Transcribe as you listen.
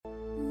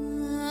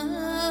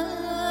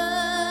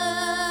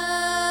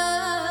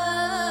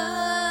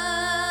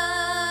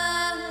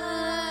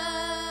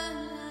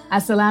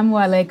Assalamu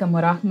alaikum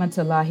wa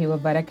rahmatullahi wa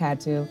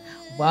barakatuh.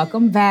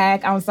 Welcome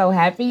back. I'm so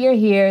happy you're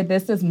here.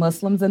 This is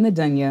Muslims in the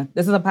Dunya.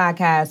 This is a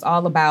podcast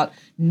all about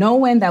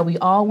knowing that we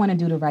all want to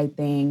do the right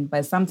thing,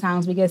 but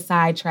sometimes we get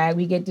sidetracked,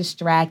 we get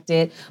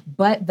distracted.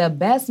 But the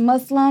best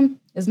Muslim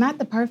is not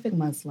the perfect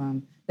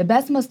Muslim. The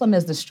best Muslim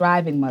is the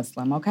striving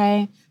Muslim,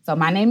 okay? So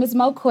my name is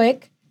Mo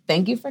Quick.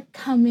 Thank you for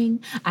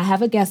coming. I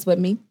have a guest with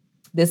me.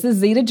 This is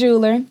Z the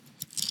Jewler.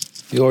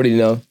 You already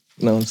know.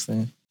 You know what I'm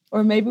saying?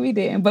 Or maybe we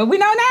didn't, but we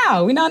know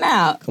now. We know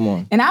now. Come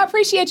on. And I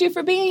appreciate you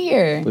for being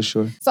here. For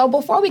sure. So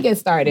before we get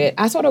started,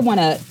 I sort of want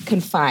to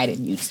confide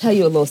in you, tell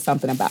you a little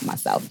something about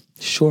myself.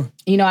 Sure.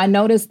 You know, I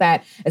noticed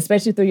that,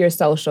 especially through your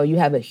social, you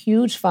have a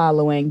huge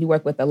following. You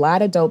work with a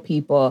lot of dope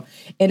people.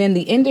 And in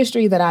the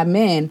industry that I'm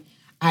in,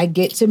 I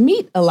get to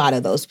meet a lot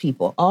of those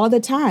people all the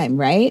time,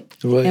 right?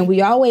 Right. And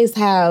we always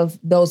have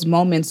those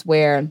moments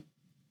where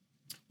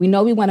we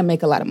know we want to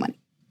make a lot of money.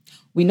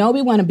 We know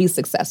we want to be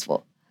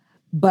successful.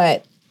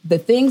 But the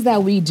things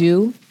that we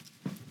do,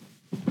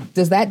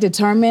 does that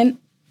determine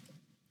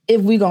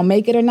if we're going to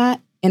make it or not?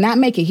 And not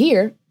make it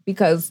here,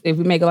 because if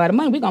we make a lot of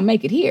money, we're going to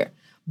make it here.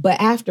 But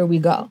after we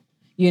go,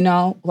 you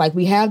know, like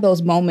we have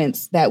those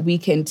moments that we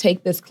can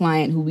take this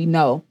client who we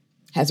know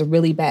has a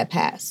really bad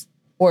past.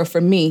 Or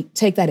for me,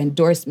 take that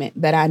endorsement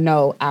that I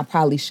know I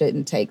probably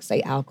shouldn't take,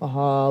 say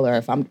alcohol, or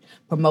if I'm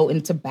promoting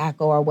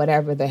tobacco or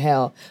whatever the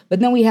hell.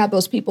 But then we have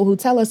those people who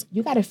tell us,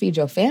 you got to feed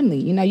your family.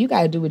 You know, you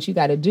got to do what you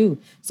got to do.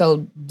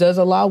 So does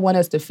Allah want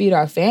us to feed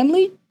our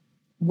family?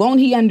 Won't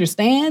he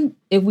understand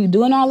if we're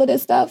doing all of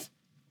this stuff?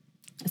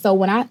 So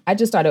when I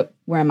just started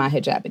wearing my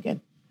hijab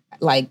again,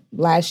 like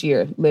last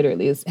year,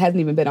 literally, it hasn't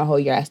even been a whole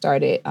year. I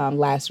started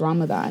last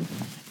Ramadan.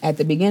 At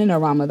the beginning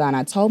of Ramadan,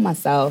 I told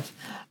myself,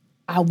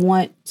 I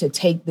want to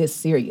take this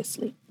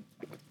seriously.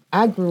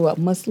 I grew up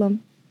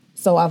Muslim,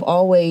 so I've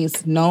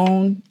always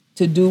known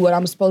to do what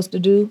I'm supposed to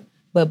do.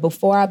 But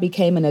before I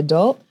became an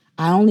adult,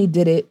 I only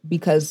did it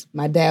because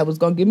my dad was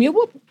going to give me a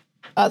whooping.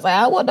 I was like,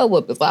 I want no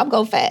whooping, so I'm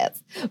going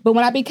fast. But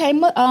when I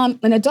became an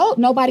adult,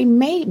 nobody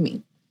made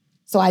me.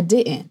 So I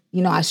didn't.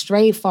 You know, I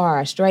strayed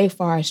far.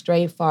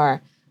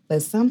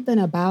 But something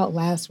about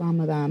last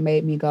Ramadan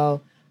made me go,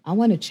 I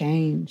want to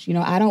change. You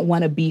know, I don't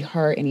want to be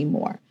her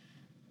anymore.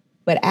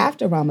 But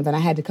after Ramadan, I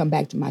had to come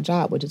back to my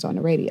job, which is on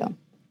the radio.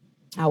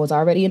 I was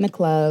already in the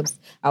clubs.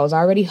 I was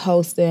already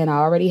hosting. I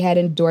already had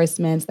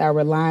endorsements that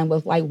were lined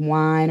with like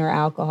wine or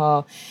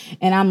alcohol.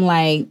 And I'm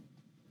like,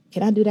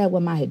 can I do that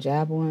with my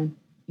hijab on?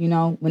 You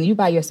know, when you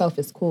by yourself,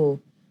 it's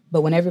cool.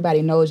 But when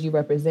everybody knows you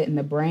representing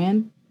the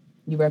brand,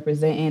 you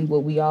representing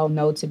what we all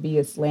know to be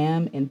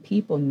Islam, and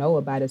people know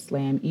about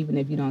Islam, even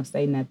if you don't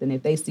say nothing.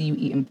 If they see you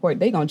eating pork,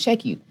 they gonna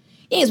check you.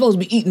 You ain't supposed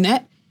to be eating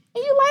that.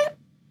 And you like,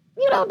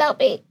 you don't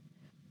be.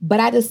 But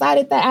I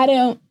decided that I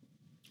didn't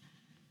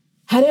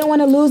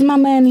want to lose my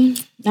money.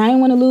 I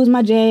didn't want to lose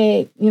my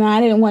jag. You know, I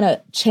didn't want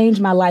to change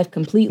my life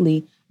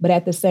completely. But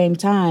at the same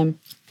time,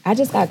 I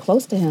just got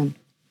close to him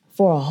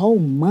for a whole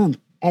month.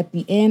 At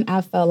the end, I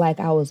felt like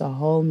I was a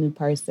whole new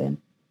person.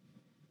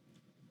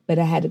 But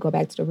I had to go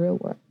back to the real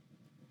world.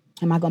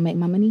 Am I going to make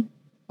my money,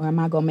 or am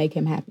I going to make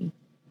him happy?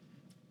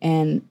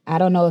 And I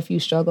don't know if you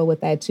struggle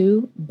with that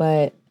too,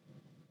 but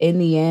in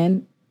the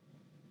end,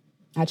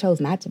 I chose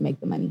not to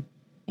make the money.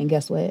 And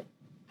guess what?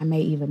 I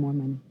made even more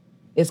money.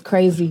 It's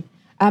crazy.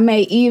 I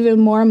made even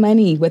more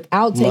money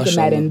without taking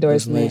that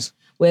endorsement, nice.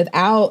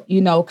 Without, you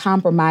know,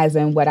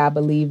 compromising what I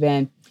believe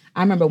in.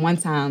 I remember one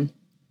time,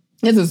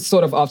 this is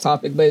sort of off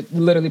topic, but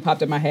literally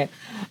popped in my head.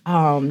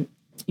 You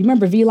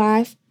remember V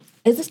Live?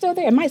 Is it still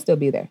there? It might still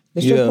be there.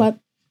 The strip club?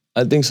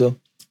 I think so.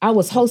 I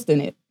was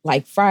hosting it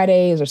like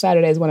Fridays or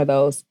Saturdays, one of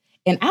those.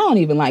 And I don't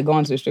even like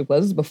going to the strip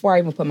club. This is before I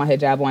even put my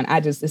hijab on.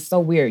 It's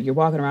so weird. You're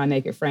walking around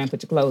naked, friend,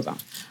 put your clothes on.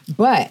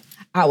 But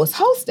I was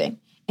hosting,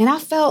 and I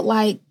felt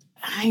like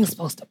I ain't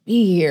supposed to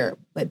be here,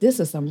 but this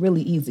is some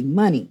really easy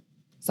money.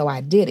 So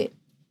I did it.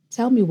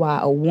 Tell me why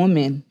a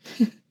woman,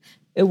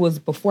 it was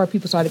before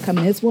people started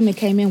coming, this woman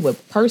came in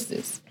with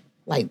purses,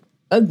 like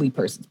ugly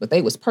purses, but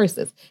they was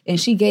purses. And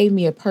she gave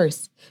me a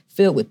purse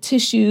filled with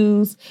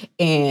tissues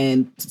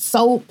and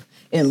soap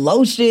and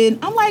lotion.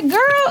 I'm like,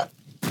 girl,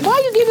 why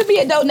are you giving me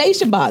a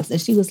donation box?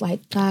 And she was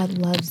like, God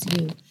loves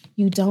you.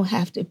 You don't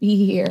have to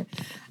be here.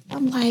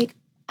 I'm like,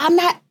 I'm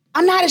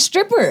not a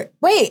stripper.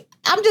 Wait,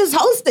 I'm just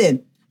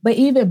hosting. But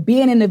even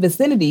being in the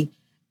vicinity,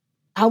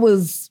 I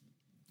was.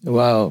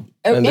 Wow.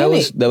 And that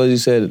was you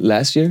said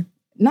last year?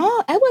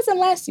 No, it wasn't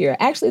last year.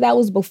 Actually, that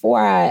was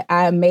before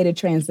I made a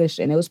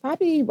transition. It was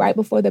probably right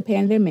before the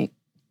pandemic,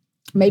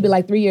 maybe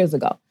like 3 years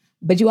ago.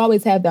 But you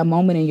always have that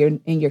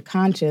moment in your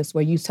conscious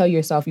where you tell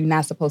yourself you're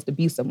not supposed to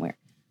be somewhere,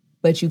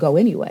 but you go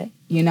anyway.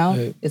 You know,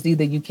 right. It's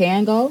either you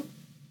can go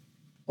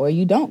or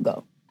you don't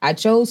go. I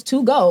chose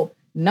to go,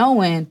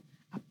 knowing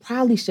I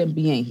probably shouldn't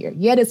be in here.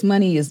 Yeah, this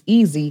money is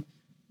easy,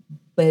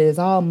 but it's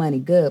all money,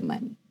 good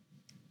money.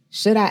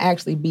 Should I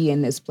actually be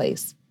in this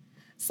place?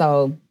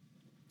 So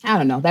I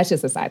don't know. That's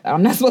just a side thought.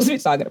 I'm not supposed to be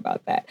talking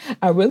about that.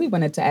 I really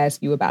wanted to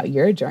ask you about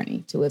your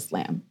journey to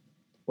Islam.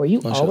 Were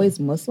you always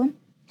Muslim?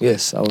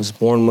 Yes, I was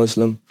born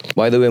Muslim.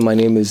 By the way, my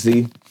name is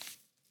Z.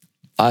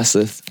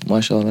 Asif,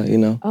 mashallah, you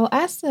know. Oh,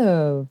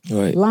 Asif.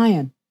 Right.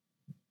 Lion.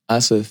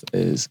 Asif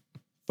is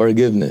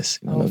forgiveness.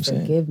 You know what I'm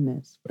saying?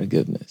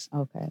 Forgiveness.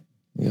 Okay.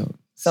 Yeah.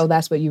 So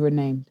that's what you were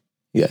named?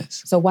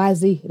 Yes. So why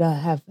Z? Did I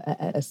have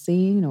a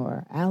Sin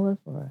or Aleph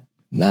or?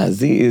 Nah,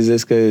 Z is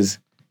just because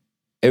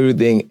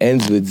everything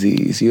ends with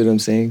Z. You see what I'm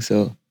saying?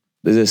 So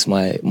this is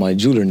my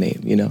Jewler name,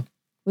 you know?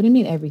 What do you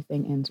mean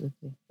everything ends with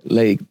Z?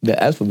 Like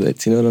the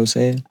alphabet, you know what I'm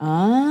saying?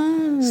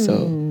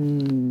 So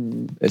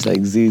it's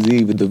like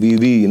ZZ with the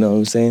VV, you know what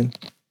I'm saying?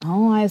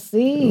 Oh, I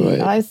see. Right.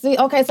 I see.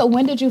 Okay, so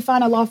when did you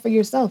find a law for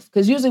yourself?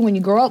 Because usually when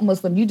you grow up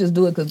Muslim, you just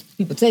do it because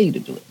people tell you to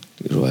do it.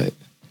 Right.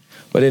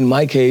 But in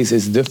my case,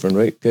 it's different,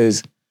 right?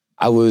 Because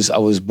I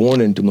was born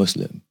into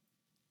Muslim.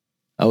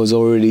 I was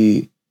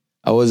already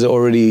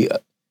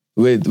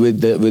with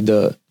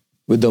the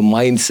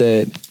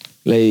mindset,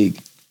 like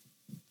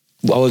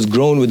I was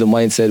grown with the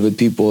mindset with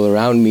people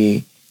around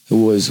me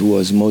who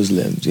was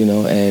Muslims, you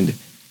know, and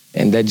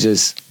that's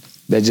just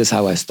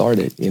how I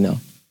started, you know.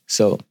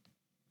 So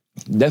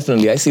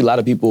definitely, I see a lot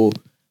of people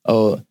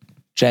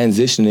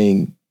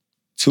transitioning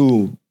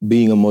to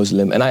being a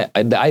Muslim, and I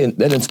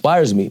that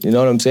inspires me. You know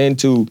what I'm saying?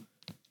 To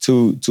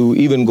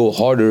even go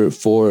harder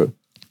for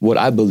what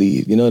I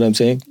believe. You know what I'm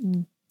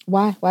saying?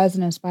 Why? Why does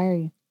it inspire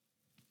you?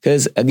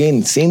 Because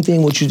again, same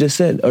thing what you just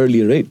said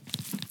earlier, right?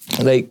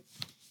 Like,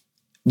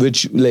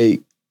 which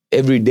like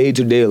every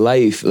day-to-day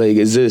life, like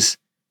is this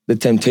the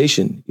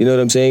temptation? You know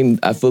what I'm saying?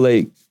 I feel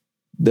like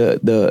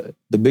the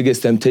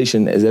biggest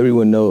temptation, as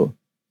everyone know,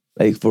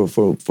 like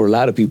for a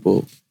lot of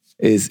people,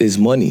 is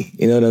money.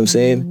 You know what I'm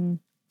saying?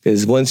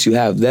 Because once you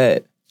have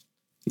that,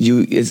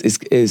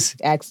 it's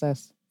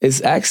access.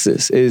 It's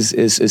access.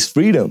 Is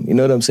freedom. You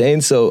know what I'm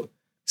saying? So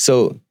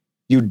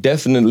you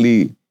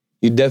definitely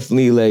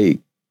like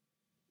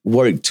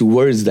work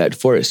towards that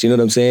first. You know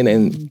what I'm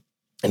saying?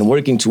 And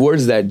working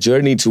towards that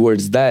journey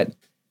towards that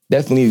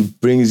definitely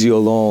brings you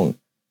along,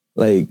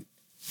 like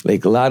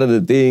a lot of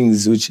the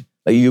things which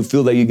like you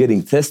feel like you're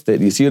getting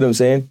tested. You see what I'm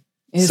saying?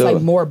 And it's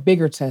like more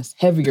bigger tests,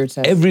 heavier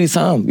tests. Every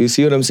time. You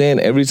see what I'm saying?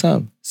 Every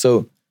time.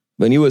 So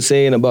when you were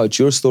saying about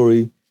your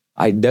story,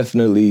 I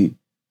definitely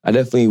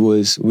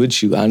was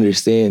with you. I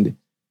understand.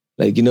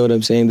 Like, you know what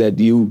I'm saying? That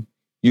you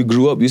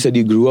grew up, you said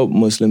you grew up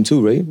Muslim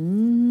too, right?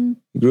 You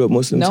grew up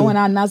Muslim too? No, and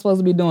I'm not supposed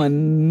to be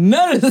doing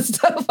none of the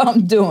stuff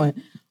I'm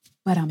doing.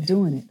 But I'm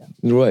doing it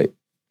though. Right.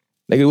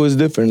 Like it was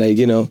different. Like,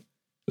 you know,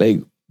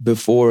 like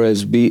before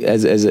as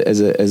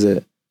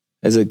a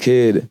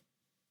kid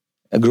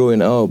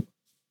growing up,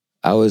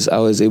 I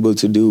was able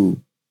to do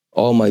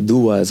all my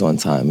du'as on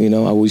time. You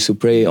know, I used to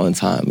pray on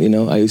time. You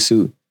know, I used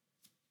to.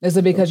 Is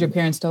it because your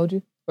parents told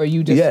you, or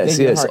you just?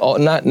 Yes.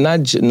 Not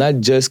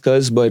just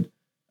cause, but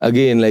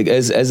again, like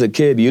as a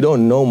kid, you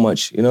don't know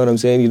much. You know what I'm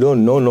saying? You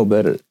don't know no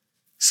better.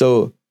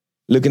 So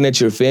looking at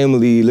your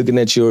family, looking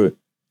at your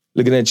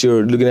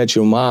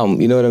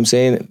mom, you know what I'm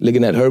saying?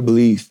 Looking at her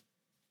belief,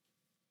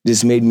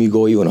 just made me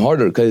go even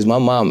harder because my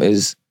mom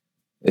is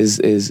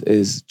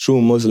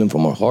true Muslim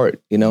from her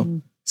heart. You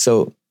know,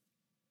 so.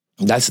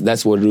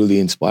 That's what really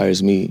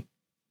inspires me,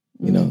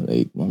 you know,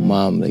 like my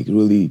mom, like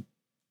really,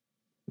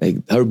 like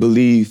her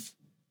belief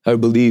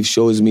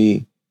shows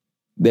me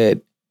that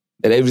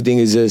everything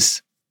is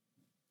just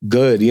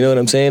good. You know what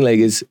I'm saying? Like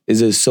it's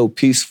just so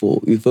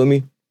peaceful. You feel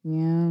me?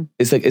 Yeah.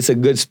 It's like, it's a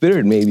good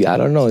spirit maybe. I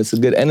don't know. It's a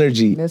good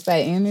energy. It's that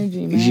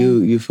energy, man.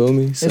 You feel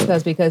me? So,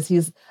 it's because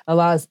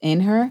Allah is in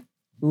her,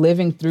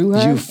 living through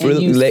her.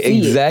 You like, see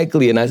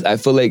exactly. it. And I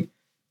feel like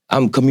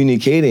I'm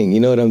communicating.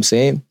 You know what I'm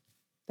saying?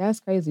 That's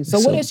crazy. So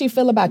what does she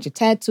feel about your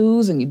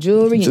tattoos and your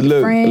jewelry and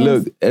your friends?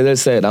 Look, as I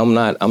said, I'm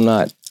not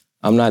gonna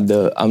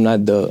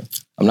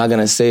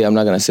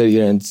sit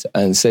here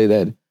and say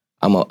that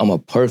I'm a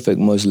perfect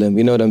Muslim.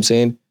 You know what I'm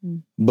saying?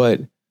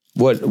 But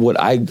what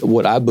I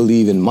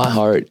believe in my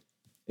heart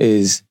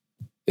is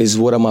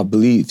what are my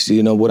beliefs.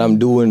 You know, what I'm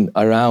doing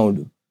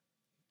around,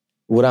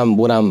 what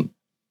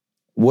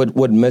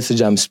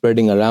message I'm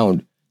spreading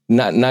around.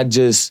 Not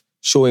just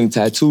showing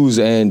tattoos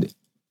and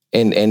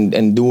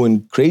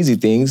doing crazy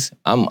things.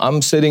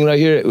 I'm sitting right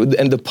here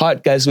in the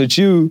podcast with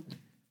you.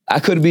 I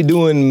could be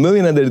doing a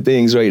million other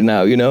things right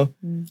now, you know.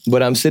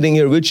 But I'm sitting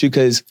here with you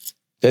because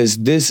this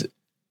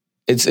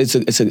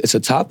it's a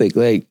topic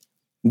like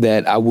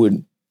that I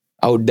would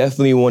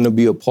definitely want to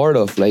be a part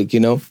of, like,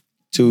 you know,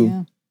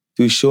 to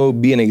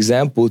be an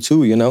example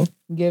too, you know.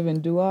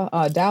 Giving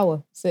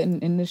dawah, sitting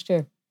in this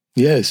chair.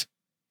 Yes.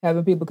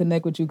 Having people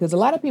connect with you. Because a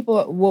lot of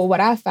people, well, what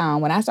I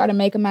found when I started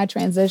making my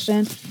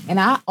transition, and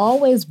I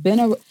always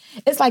been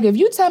it's like if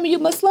you tell me you're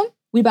Muslim,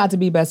 we about to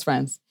be best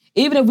friends.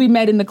 Even if we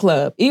met in the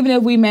club, even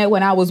if we met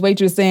when I was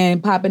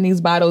waitressing, popping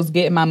these bottles,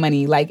 getting my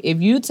money. Like if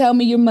you tell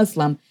me you're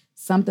Muslim,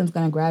 something's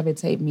gonna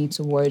gravitate me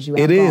towards you.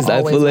 It is.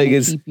 I feel like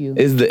it's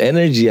the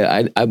energy.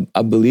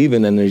 I believe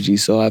in energy.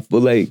 So I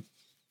feel like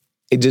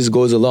it just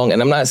goes along. And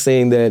I'm not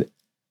saying that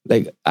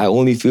like I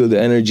only feel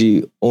the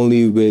energy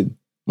only with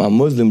my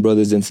Muslim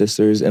brothers and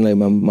sisters and like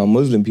my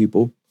Muslim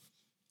people.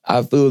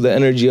 I feel the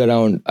energy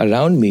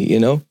around me, you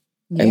know?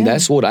 Yeah. And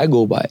that's what I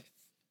go by.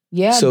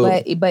 Yeah, so,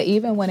 but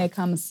even when it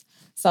comes,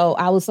 So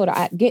I was sort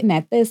of getting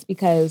at this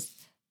because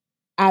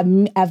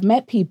I've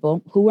met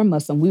people who were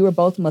Muslim. We were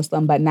both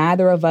Muslim, but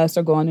neither of us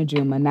are going to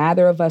Juma.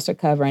 Neither of us are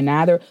covering.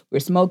 Neither we're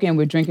smoking,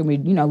 we're drinking, we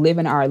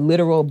living our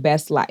literal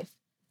best life.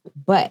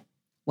 But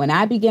when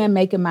I began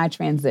making my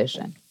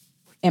transition,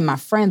 and my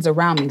friends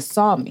around me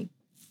saw me,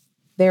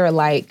 they were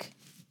like,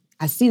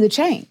 "I see the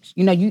change.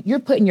 You're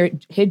putting your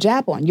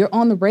hijab on. You're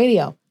on the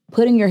radio,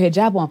 putting your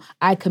hijab on.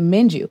 I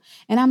commend you."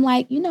 And I'm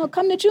like,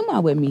 come to Juma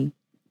with me.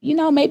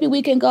 Maybe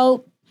we can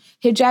go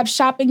hijab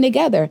shopping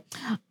together.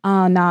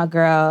 Oh, no,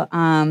 girl.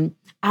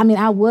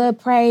 I would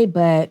pray,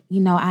 but,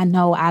 I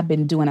know I've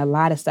been doing a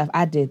lot of stuff.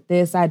 I did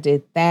this, I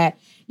did that.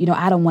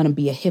 I don't want to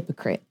be a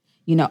hypocrite.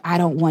 I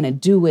don't want to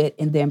do it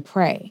and then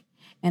pray.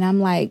 And I'm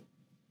like,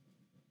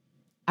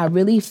 I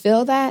really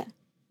feel that.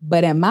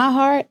 But in my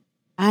heart,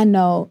 I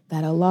know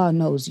that Allah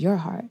knows your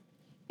heart.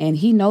 And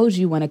he knows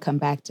you want to come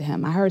back to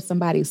him. I heard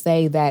somebody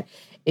say that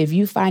if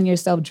you find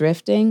yourself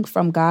drifting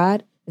from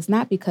God, it's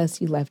not because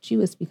he left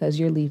you, it's because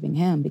you're leaving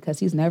him, because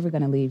he's never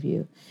going to leave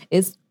you.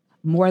 It's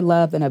more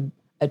love than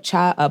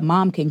a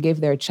mom can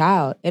give their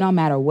child. It don't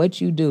matter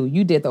what you do.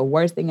 You did the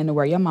worst thing in the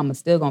world. Your mama's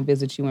still going to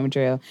visit you in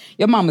jail.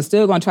 Your mama's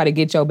still going to try to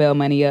get your bail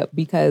money up,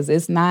 because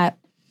it's not,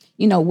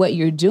 what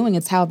you're doing.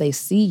 It's how they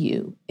see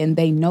you, and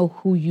they know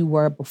who you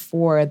were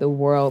before the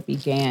world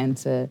began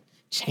to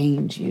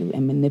change you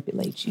and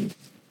manipulate you.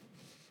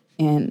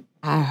 And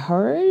I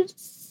heard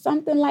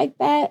something like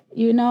that,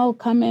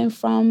 coming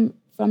from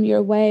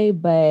your way.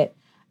 But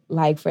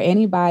like, for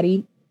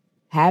anybody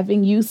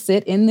having you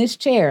sit in this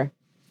chair,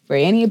 for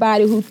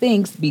anybody who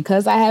thinks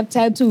because I have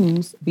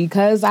tattoos,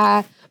 because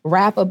I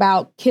rap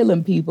about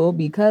killing people,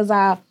 because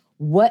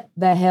what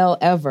the hell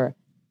ever,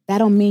 that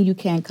don't mean you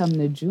can't come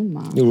to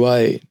Juma.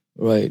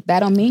 Right. That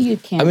don't mean you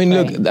can't pray.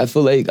 Look, I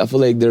feel like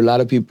there are a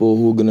lot of people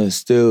who are gonna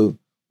still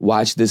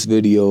watch this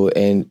video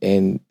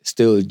and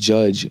still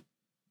judge.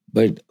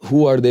 But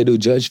who are they to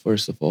judge,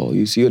 first of all?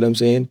 You see what I'm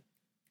saying?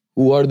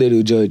 Who are they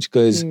to judge?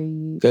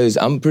 Because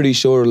I'm pretty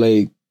sure,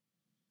 like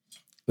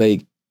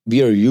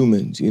we are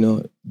humans,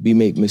 We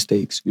make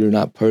mistakes. We're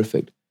not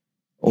perfect.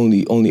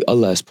 Only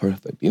Allah is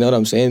perfect. You know what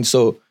I'm saying?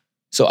 So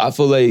I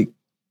feel like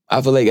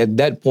at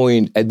that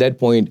point,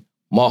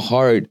 my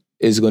heart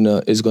is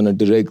gonna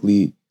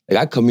directly, like,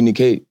 I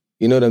communicate.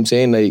 You know what I'm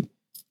saying? Like,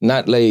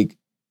 not like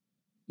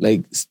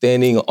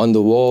standing on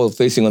the wall,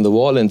 facing on the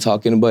wall and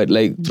talking, but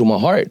like through my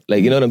heart.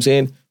 Like, you know what I'm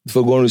saying?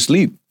 Before going to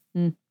sleep.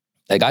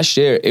 Like, I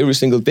share every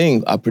single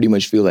thing, I pretty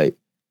much feel like,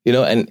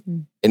 and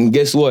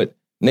guess what?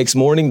 Next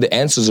morning, the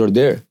answers are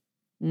there.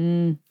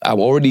 I'm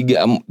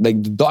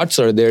like, the dots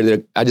are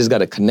there. I just got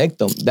to connect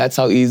them. That's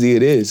how easy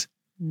it is.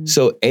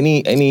 So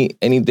any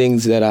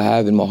things that I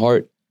have in my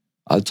heart,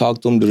 I'll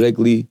talk to them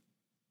directly.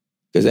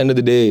 Because at the end of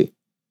the day,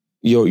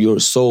 your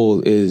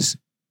soul is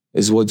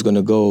what's going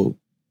to go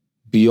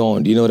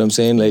beyond. You know what I'm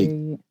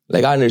saying?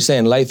 Like I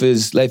understand life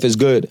is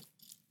good.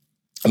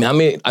 I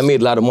mean, I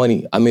made a lot of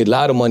money. I made a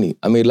lot of money.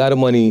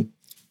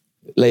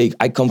 Like,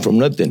 I come from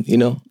nothing,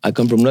 I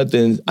come from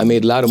nothing. I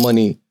made a lot of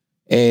money.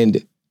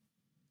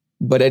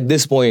 But at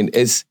this point,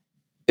 it's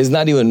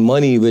not even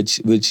money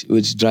which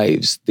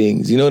drives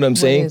things. You know what I'm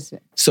saying? What is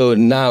it? So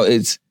now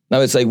it's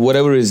like,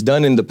 whatever is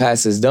done in the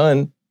past is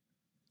done.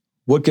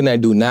 What can I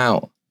do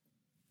now?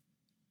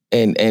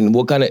 And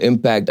what kind of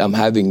impact I'm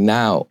having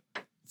now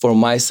for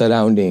my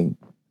surrounding,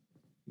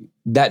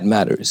 that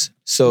matters.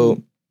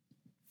 So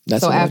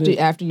that's so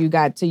after you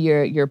got to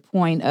your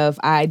point of,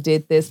 I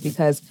did this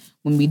because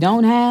when we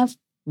don't have,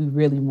 we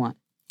really want.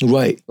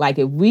 Right. Like,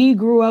 if we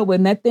grew up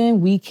with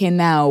nothing, we can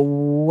now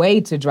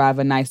wait to drive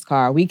a nice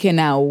car. We can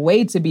now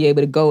wait to be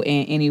able to go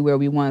in anywhere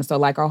we want. So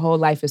like, our whole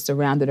life is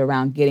surrounded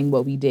around getting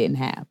what we didn't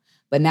have.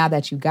 But now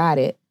that you got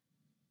it,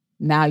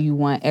 now you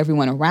want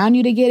everyone around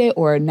you to get it,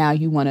 or now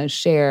you want to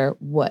share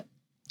what?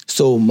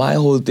 So my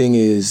whole thing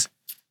is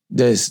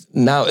this.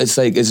 Now it's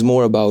like, it's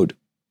more about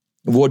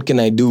what can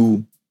I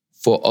do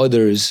for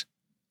others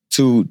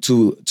to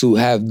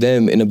have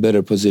them in a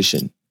better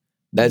position.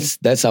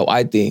 That's how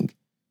I think.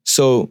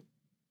 So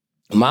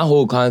my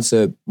whole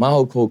concept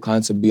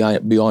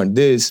beyond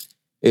this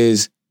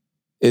is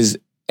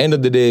end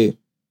of the day,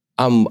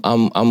 I'm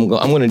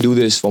gonna do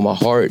this for my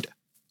heart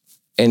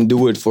and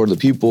do it for the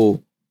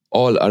people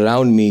all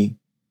around me,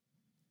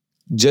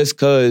 just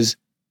cause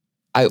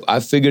I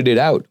figured it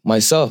out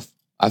myself.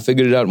 That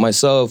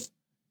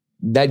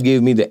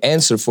gave me the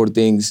answer for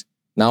things.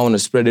 Now I want to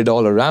spread it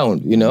all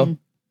around,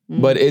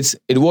 But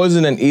it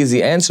wasn't an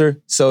easy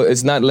answer. So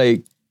it's not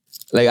like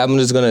I'm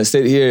just gonna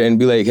sit here and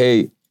be like,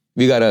 hey,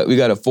 we got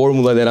a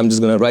formula that I'm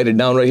just gonna write it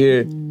down right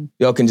here.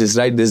 Y'all can just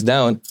write this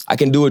down. I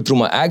can do it through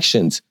my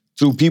actions,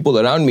 through people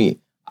around me.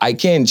 I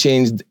can't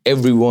change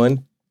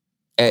everyone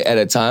at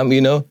a time,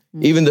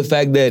 Even the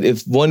fact that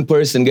if one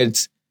person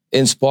gets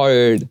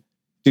inspired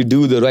to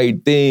do the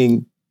right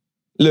thing,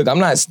 look, I'm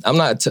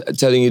not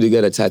telling you to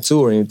get a tattoo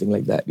or anything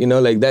like that.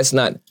 Like, that's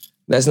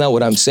not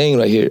what I'm saying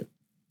right here.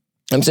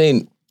 I'm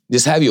saying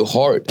just have your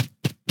heart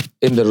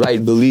in the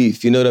right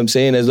belief. You know what I'm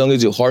saying? As long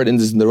as your heart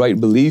is in the right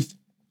belief.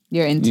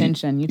 Your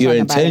intention. Your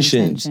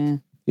intentions.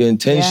 your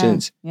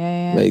intentions.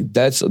 Yeah. Like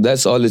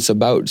that's all it's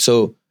about.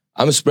 So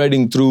I'm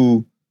spreading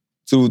through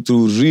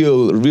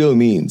real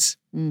means.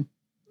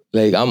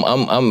 Like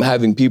I'm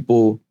having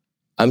people,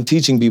 I'm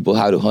teaching people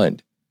how to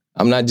hunt.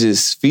 I'm not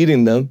just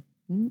feeding them.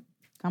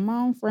 Come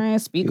on,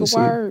 friend, speak a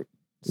word.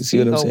 You see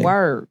what I'm saying?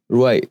 Word.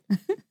 Right.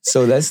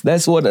 So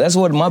that's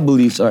what my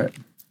beliefs are.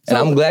 And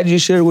I'm glad you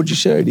shared what you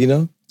shared, you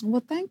know?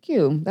 Well, thank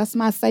you. That's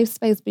my safe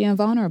space, being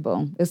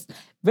vulnerable. It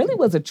really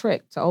was a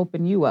trick to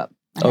open you up.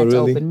 I had to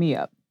open me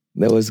up.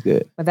 That was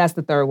good. But that's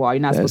the third wall.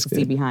 You're not supposed to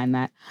see behind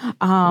that.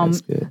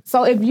 That's good.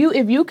 So if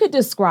you could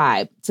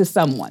describe to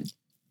someone,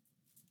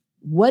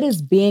 what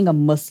does being a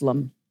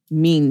Muslim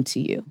mean to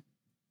you?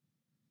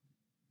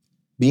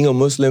 Being a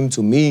Muslim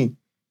to me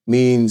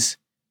means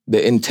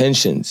the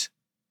intentions.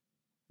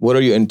 What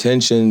are your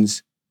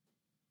intentions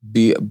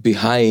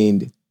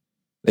behind,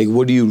 like,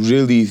 what do you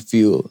really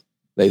feel?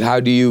 Like, how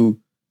do you,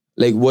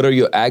 like, what are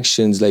your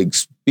actions? Like,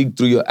 speak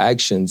through your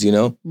actions, you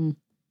know?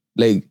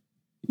 Like,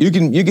 you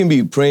can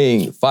be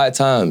praying 5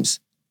 times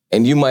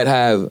and you might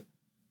have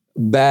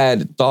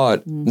bad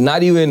thought,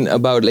 not even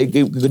about, like,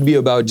 it could be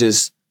about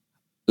just,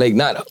 like,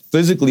 not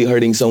physically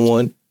hurting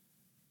someone.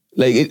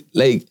 Like,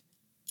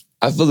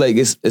 I feel like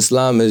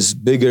Islam is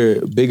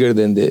bigger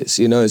than this,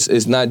 you know?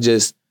 It's not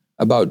just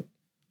about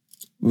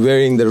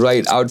wearing the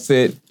right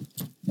outfit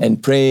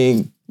and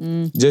praying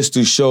just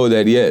to show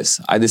that, yes,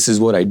 this is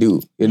what I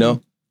do, you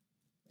know?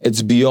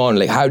 It's beyond,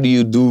 like, how do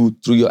you do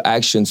through your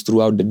actions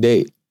throughout the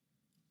day?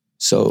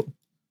 So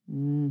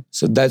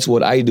that's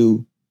what I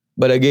do.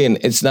 But again,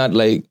 it's not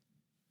like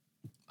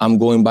I'm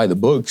going by the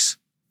books.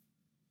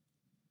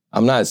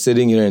 I'm not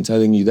sitting here and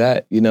telling you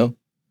that, you know?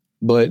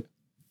 But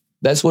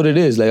that's what it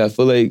is. Like, I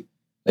feel like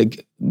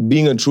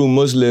being a true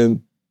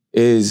Muslim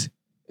is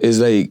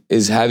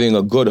having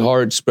a good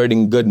heart,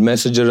 spreading good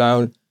message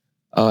around,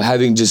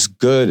 having just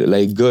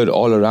good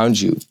all around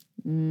you.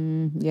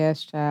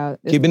 Yes, child.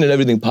 Keeping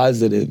everything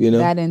positive, you know?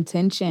 That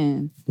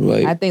intention.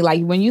 Right. I think,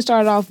 like, when you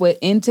start off with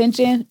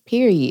intention,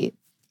 period.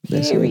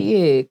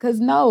 Because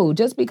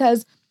just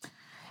because,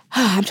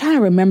 I'm trying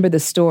to remember the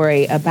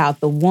story about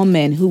the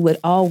woman who would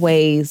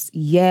always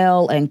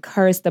yell and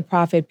curse the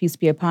Prophet, peace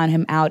be upon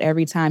him, out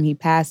every time he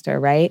passed her,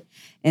 right?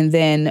 And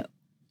then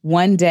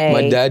one day...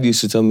 My dad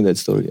used to tell me that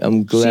story.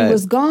 I'm glad. She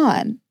was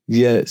gone.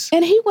 Yes.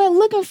 And he went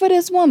looking for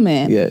this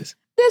woman. Yes.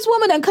 This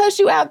woman done cussed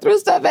you out, threw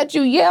stuff at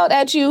you, yelled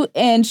at you,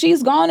 and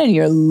she's gone and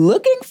you're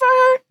looking for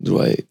her?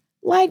 Right.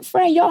 Like,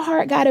 friend, your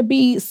heart got to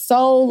be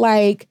so,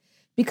 like,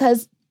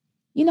 because,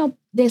 you know,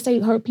 they say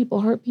hurt people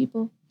hurt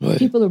people. Right.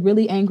 People are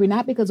really angry,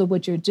 not because of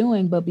what you're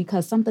doing, but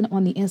because something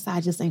on the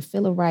inside just ain't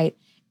feeling right.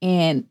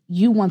 And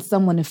you want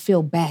someone to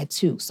feel bad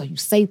too. So you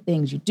say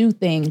things, you do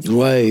things.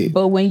 Right.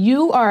 But when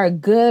you are a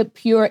good,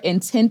 pure,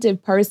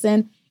 attentive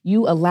person,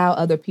 you allow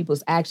other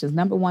people's actions,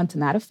 number one, to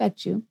not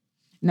affect you.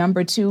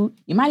 Number two,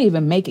 you might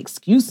even make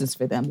excuses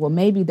for them. Well,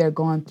 maybe they're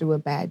going through a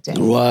bad day.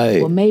 Right.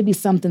 Well, maybe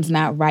something's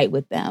not right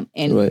with them.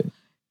 And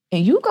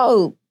you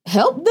go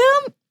help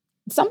them.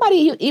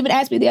 Somebody even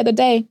asked me the other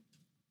day,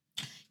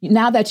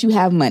 now that you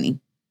have money,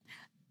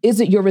 is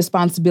it your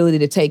responsibility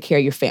to take care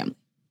of your family?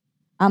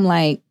 I'm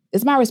like,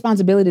 it's my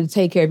responsibility to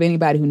take care of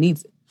anybody who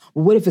needs it.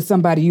 Well, what if it's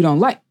somebody you don't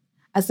like?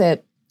 I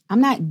said,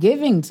 I'm not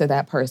giving to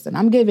that person.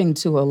 I'm giving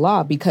to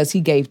Allah because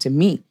he gave to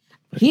me.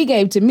 He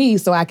gave to me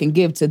so I can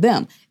give to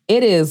them.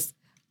 It is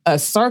a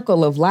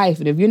circle of life.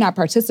 And if you're not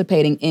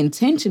participating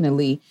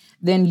intentionally,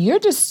 then you're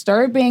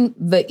disturbing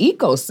the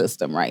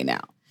ecosystem right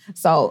now.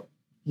 So,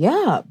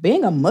 yeah,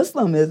 being a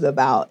Muslim is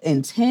about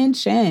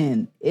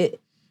intention.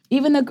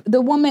 Even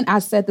the woman, I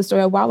said the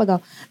story a while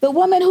ago, the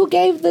woman who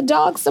gave the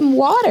dog some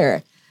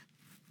water,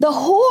 the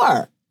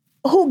whore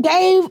who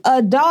gave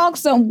a dog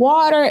some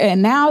water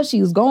and now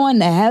she's going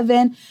to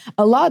heaven.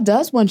 Allah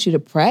does want you to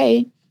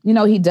pray. You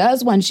know, he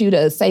does want you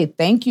to say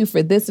thank you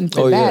for this and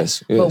for that.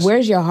 Yes. But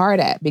where's your heart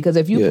at? Because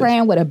if you're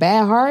praying with a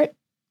bad heart,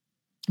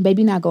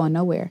 baby, not going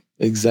nowhere.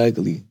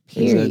 Exactly.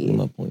 Period. Exactly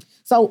my point.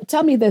 So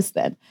tell me this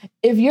then.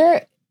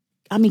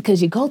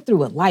 Because you go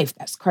through a life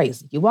that's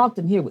crazy. You walked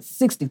in here with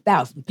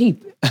 60,000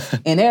 people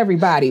and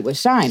everybody was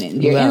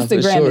shining. Your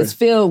Instagram is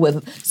filled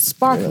with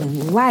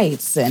sparkling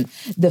lights and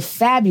the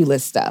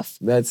fabulous stuff.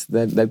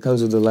 That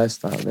comes with the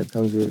lifestyle. That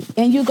comes with...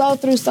 And you go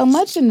through so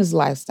much in this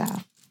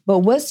lifestyle. But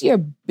what's your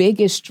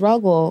biggest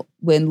struggle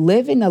when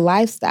living a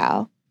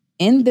lifestyle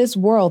in this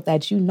world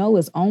that you know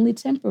is only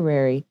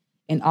temporary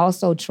and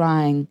also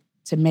trying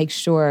to make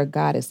sure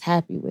God is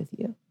happy with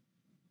you?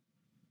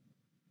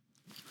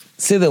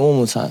 Say that one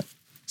more time.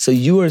 So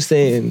you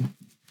saying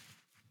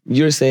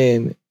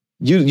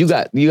you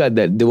got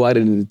that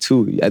divided into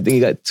two. I think you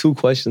got 2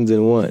 questions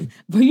in one.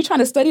 Were you trying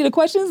to study the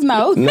questions?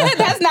 No,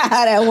 that's not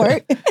how that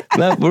works.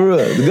 Not for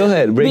real. Go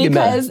ahead, break it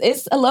down. Because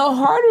it's a little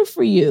harder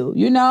for you,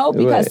 you know,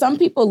 because some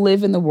people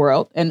live in the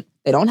world and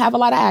they don't have a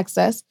lot of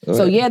access. Right.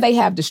 So yeah, they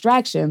have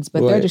distractions,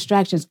 but their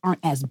distractions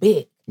aren't as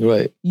big.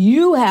 Right.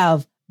 You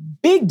have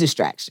big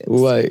distractions.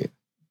 Right.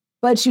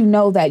 But you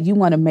know that you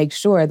want to make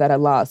sure that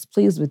Allah is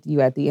pleased with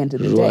you at the end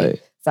of the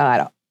day. So out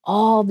of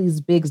all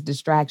these big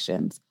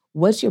distractions,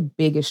 what's your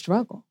biggest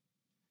struggle?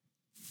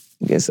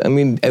 I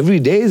mean, every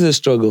day is a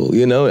struggle,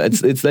 you know?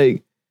 It's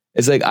like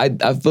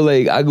I feel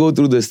like I go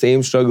through the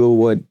same struggle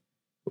what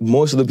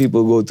most of the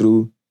people go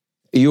through.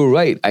 You're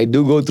right. I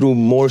do go through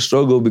more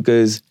struggle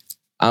because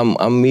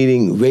I'm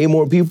meeting way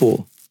more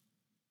people.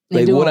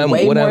 Like doing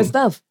way more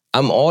stuff.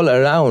 I'm all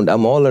around.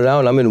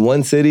 I'm in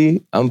one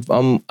city. I'm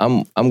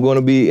going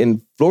to be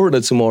in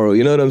Florida tomorrow.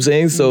 You know what I'm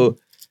saying? So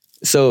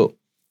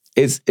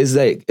it's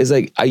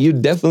like you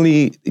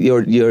definitely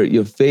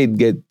your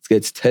faith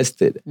gets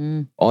tested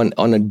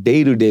on a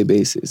day-to-day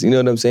basis. You know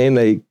what I'm saying?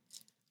 Like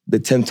the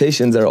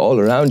temptations are all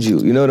around you.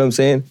 You know what I'm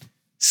saying?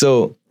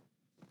 So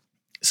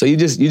you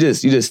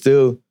just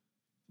still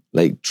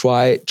like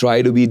try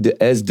to be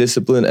as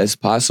disciplined as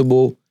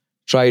possible.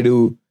 Try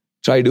to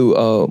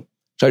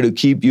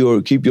keep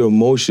your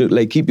emotion,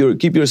 like keep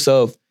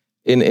yourself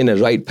in a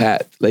right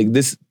path. Like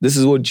this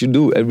is what you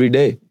do every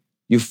day.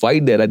 You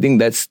fight that. I think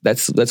that's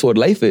what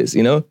life is,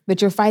 you know?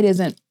 But your fight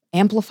isn't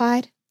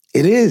amplified?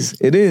 It is.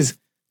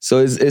 So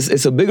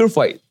it's a bigger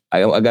fight.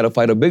 I gotta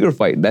fight a bigger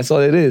fight. That's all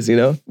it is, you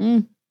know?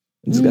 I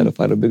just gotta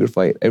fight a bigger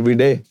fight every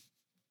day.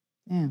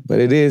 Yeah. But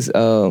it is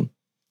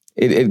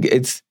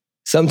it's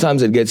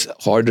sometimes it gets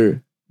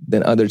harder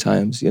than other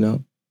times, you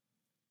know?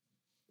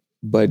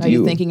 But are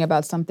you thinking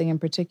about something in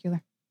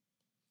particular?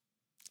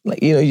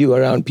 Like, you know, you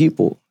around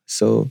people,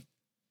 so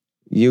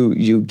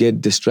you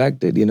get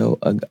distracted, you know,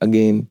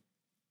 again,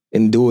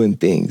 in doing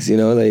things, you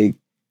know, like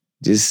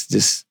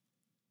just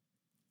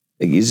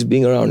like you're just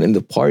being around in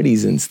the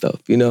parties and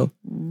stuff, you know.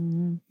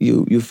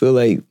 You feel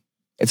like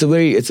it's a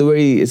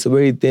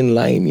very thin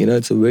line, you know.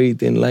 It's a very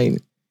thin line.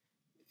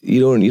 You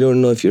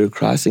don't know if you're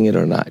crossing it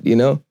or not, you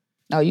know.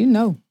 Oh, you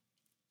know.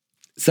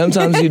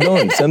 Sometimes you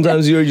don't.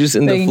 Sometimes you're just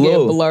in the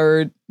flow. Get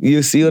blurred.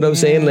 You see what I'm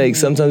saying? Like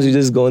sometimes you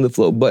just go in the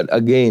flow. But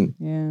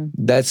again,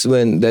 that's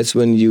when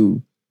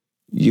you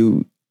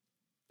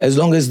as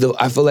long as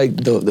I feel like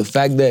the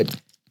fact that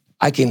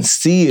I can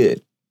see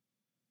it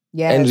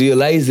and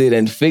realize it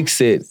and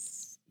fix it,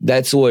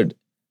 that's what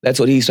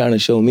he's trying to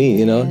show me,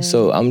 you know?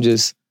 So I'm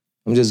just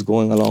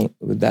going along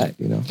with that,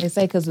 you know? They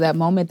say because that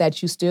moment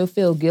that you still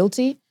feel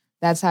guilty,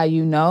 that's how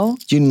you know.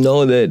 You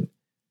know that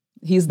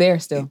he's there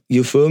still.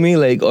 You feel me?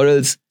 Like, or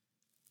else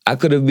I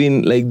could have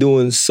been like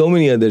doing so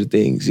many other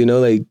things, you know,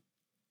 like,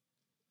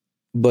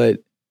 but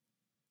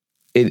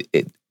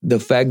the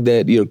fact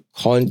that your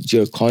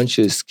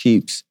conscious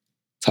keeps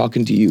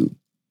talking to you.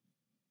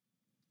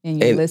 And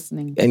you're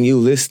listening. And you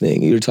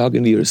listening. You're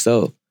talking to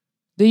yourself.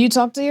 Do you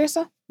talk to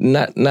yourself?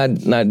 Not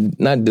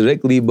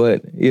directly,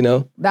 but you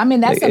know. I mean,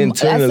 that's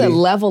a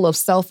level of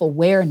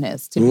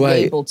self-awareness to be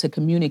able to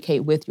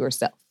communicate with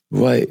yourself.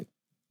 Right.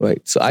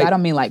 So I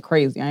don't mean like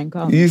crazy. I ain't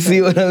calling you.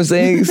 See what I'm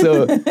saying?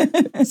 So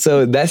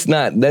that's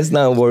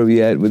not where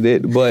we at with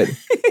it. But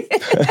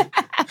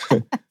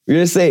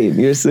you're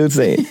still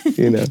saying,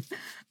 you know.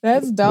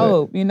 That's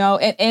dope, you know.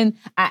 And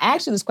I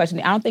asked you this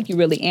question. I don't think you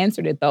really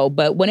answered it though.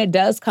 But when it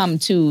does come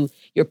to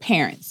your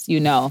parents,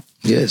 you know,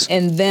 yes,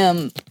 and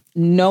them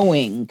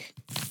knowing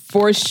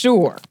for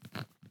sure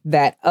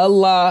that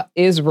Allah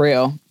is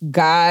real,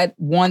 God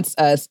wants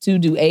us to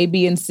do A,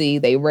 B, and C.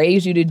 They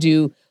raise you to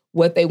do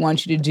what they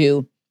want you to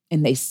do,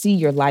 and they see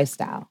your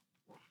lifestyle.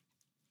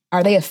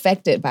 Are they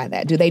affected by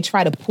that? Do they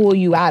try to pull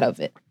you out of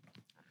it?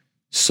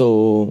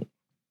 So,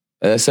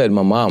 as I said,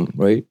 my mom,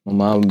 right? My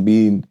mom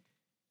being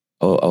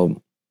a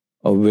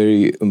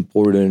very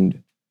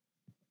important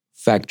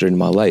factor in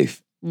my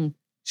life.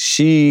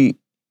 She's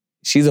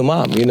a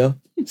mom, you know?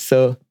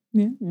 So,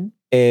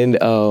 and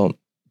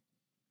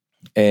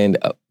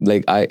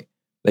like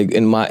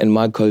in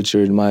my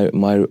culture, in my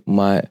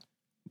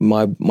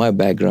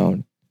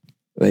background,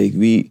 like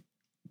we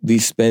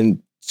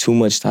spend too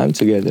much time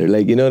together.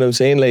 Like, you know what I'm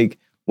saying? Like,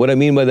 what I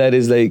mean by that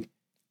is like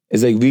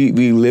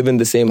we live in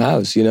the same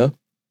house, you know?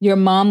 Your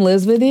mom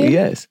lives with you?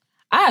 Yes.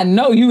 I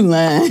know you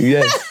lying.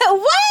 Yes.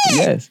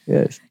 What?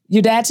 Yes.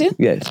 Your dad too?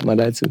 Yes, my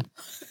dad too.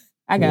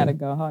 I gotta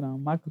go. Hold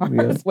on. My car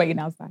is waiting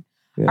outside.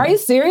 Yeah. Are you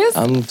serious?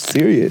 I'm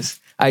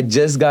serious. I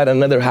just got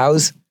another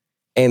house,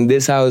 and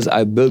this house,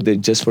 I built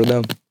it just for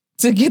them.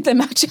 To get them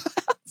out your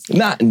house?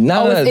 Not.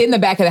 It's in the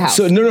back of the house.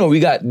 So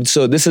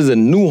so this is a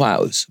new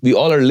house. We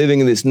all are living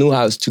in this new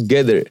house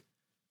together.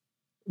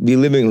 We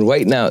living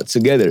right now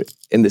together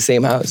in the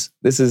same house.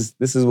 This is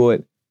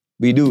what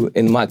we do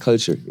in my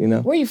culture, you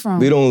know? Where are you from?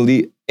 We don't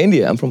leave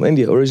India. I'm from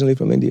India, originally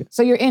from India.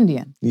 So you're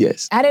Indian?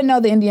 Yes. I didn't know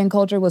the Indian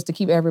culture was to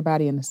keep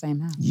everybody in the same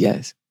house.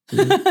 Yes.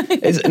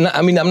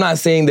 I'm not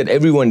saying that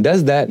everyone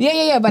does that.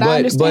 Yeah, but I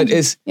understand. But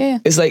it's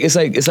like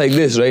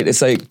this, right?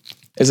 It's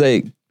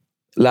like a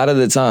lot of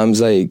the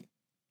times, like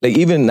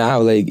even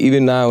now,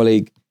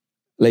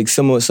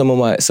 some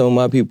of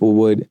my people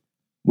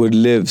would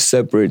live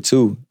separate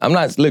too. I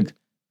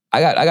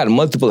got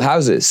multiple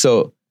houses,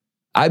 so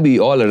I be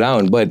all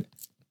around, but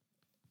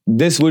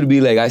this would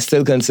be like, I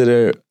still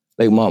consider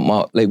like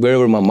my like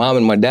wherever my mom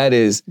and my dad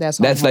is,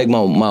 that's like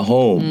my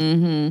home.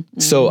 Mm-hmm.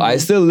 So I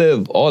still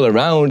live all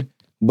around,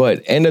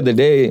 but end of the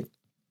day,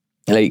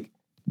 like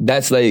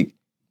that's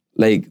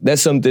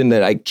something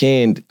that I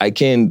can't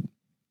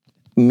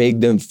make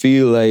them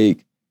feel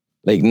like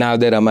like now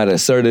that I'm at a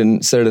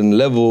certain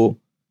level,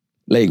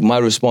 like my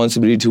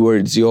responsibility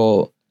towards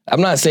y'all.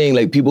 I'm not saying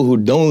like people who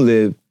don't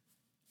live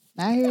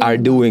are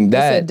doing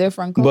that. It's a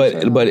different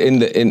culture. But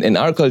in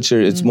our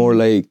culture, it's more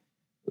like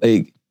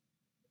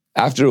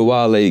after a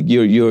while, like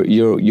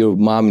your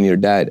mom and your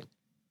dad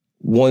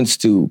wants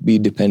to be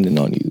dependent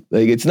on you.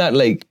 Like it's not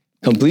like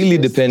completely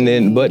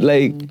dependent, but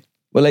like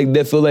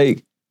they feel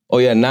like, oh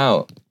yeah,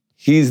 now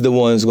he's the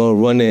one's gonna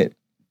run it,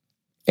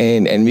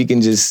 and we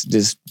can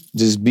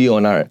just be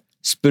on our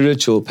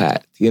spiritual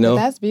path, you know?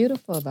 But that's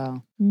beautiful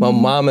though. My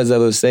mom, as I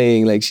was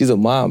saying, like she's a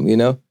mom, you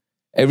know?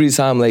 Every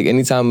time, like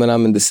anytime when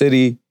I'm in the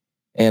city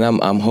and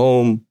I'm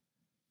home,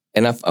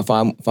 and if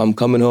I'm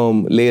coming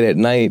home late at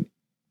night,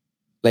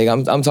 like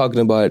I'm talking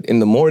about in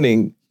the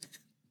morning.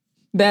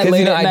 That Because late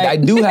you know, at night. I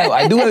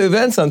do have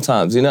events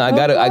sometimes. You know, I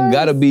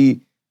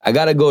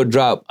gotta go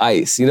drop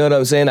ice. You know what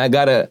I'm saying? I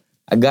gotta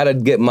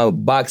get my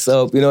box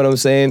up. You know what I'm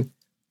saying?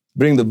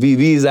 Bring the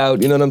BBs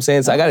out. You know what I'm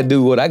saying? So I gotta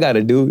do what I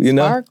gotta do. You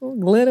know, Sparkle,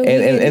 glitter,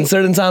 and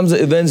certain times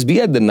the events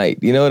be at the night.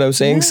 You know what I'm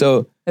saying? Yeah.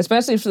 So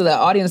especially for the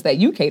audience that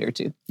you cater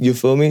to. you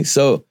feel me?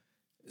 So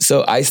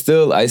I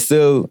still that's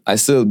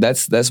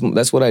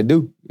what I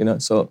do. You know,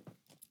 so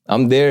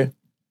I'm there.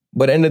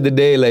 But end of the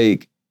day,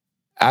 like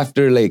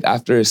after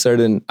a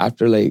certain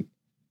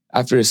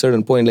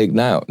point, like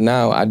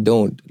now I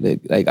don't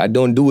like I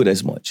don't do it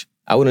as much.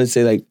 I wouldn't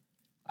say like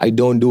I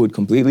don't do it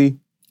completely.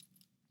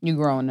 You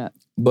growing up.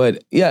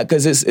 But yeah,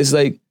 because it's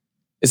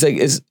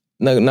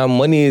now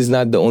money is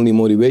not the only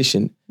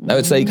motivation. Now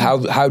it's like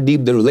how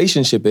deep the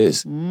relationship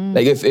is.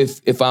 Like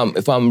if I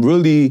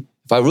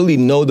really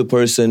know the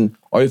person,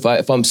 or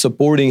if I'm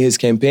supporting his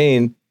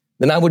campaign,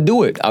 then I would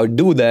do it. I would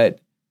do that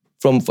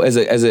as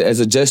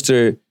a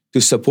gesture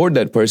to support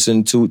that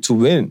person to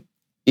win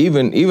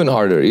even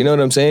harder. You know what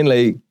I'm saying?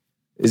 Like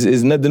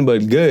it's nothing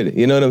but good.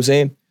 You know what I'm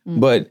saying?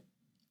 But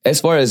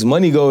as far as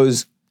money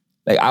goes,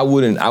 like I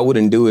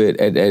wouldn't do it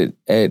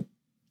at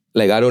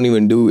like I don't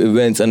even do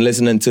events unless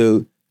and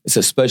until it's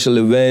a special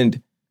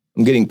event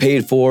I'm getting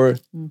paid for.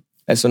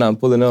 That's when I'm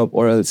pulling up,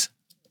 or else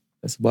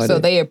that's about it. So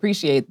they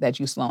appreciate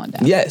that you slowing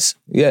down. Yes.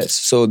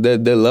 So they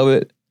love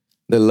it.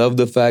 They love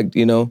the fact,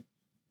 you know,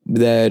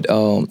 that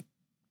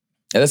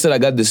as I said, I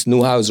got this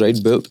new house, right,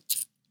 built,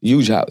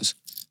 huge house.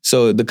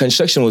 So the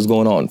construction was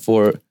going on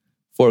for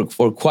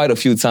quite a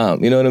few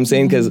times. You know what I'm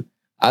saying? Because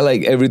I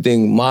like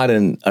everything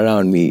modern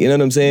around me. You know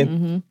what I'm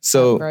saying?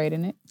 So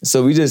upgrading it.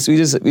 So we just.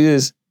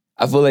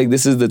 I feel like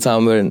this is the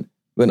time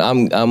when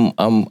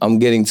I'm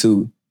getting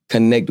to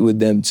connect with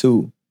them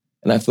too,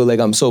 and I feel like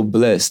I'm so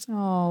blessed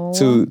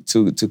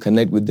to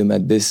connect with them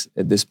at this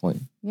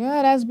point.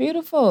 Yeah, that's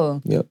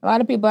beautiful. Yep. A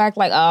lot of people act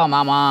like, oh,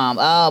 my mom,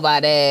 oh, my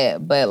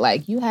dad, but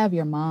like you have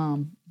your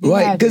mom,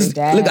 right? Because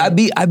look, I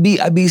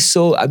be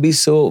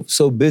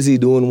so busy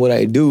doing what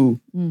I do.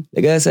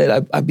 Like I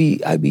said, I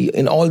be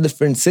in all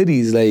different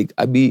cities. Like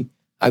I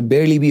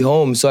barely be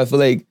home. So I feel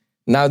like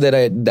now that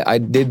I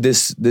did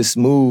this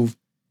move,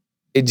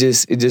 it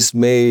just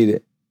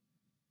made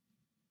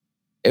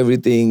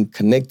everything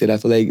connected. I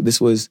feel like this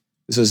was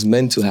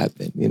meant to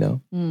happen, you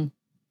know?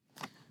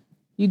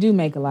 You do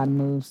make a lot of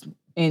moves.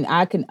 And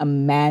I can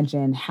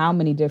imagine how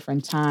many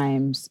different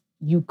times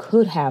you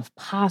could have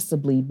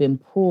possibly been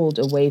pulled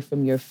away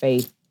from your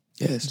faith.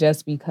 Yes.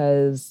 Just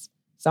because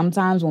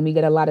sometimes when we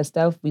get a lot of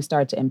stuff, we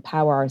start to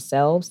empower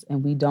ourselves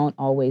and we don't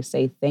always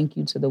say thank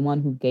you to the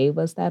one who gave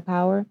us that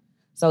power.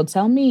 So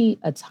tell me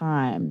a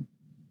time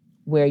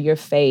where your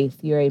faith,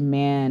 you're a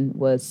man,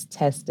 was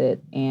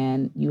tested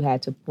and you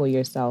had to pull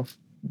yourself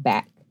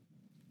back.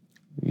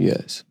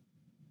 Yes.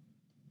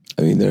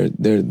 I mean,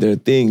 there are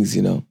things,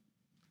 you know.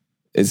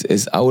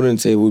 It's I wouldn't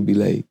say it would be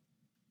like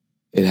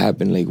it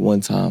happened like one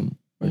time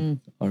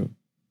or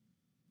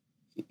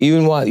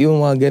even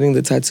while getting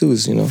the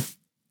tattoos, you know.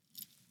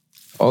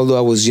 Although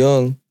I was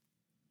young,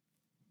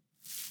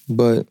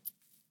 but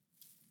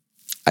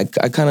I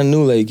kind of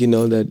knew, like, you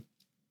know, that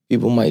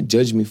people might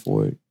judge me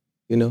for it,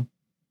 you know.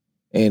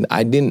 And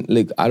I didn't,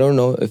 like, I don't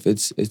know if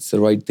it's the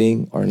right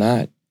thing or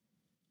not.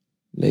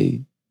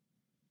 Like,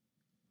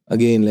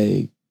 again,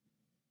 like,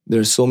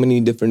 there's so many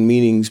different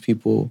meanings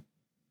people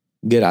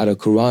get out of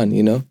Quran,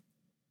 you know?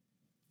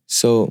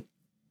 So,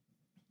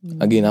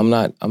 again, I'm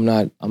not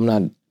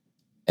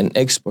an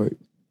expert.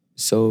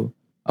 So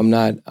I'm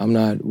not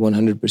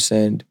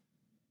 100%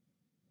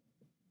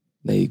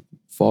 like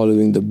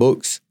following the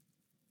books.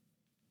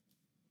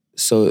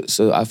 So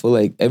I feel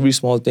like every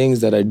small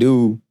things that I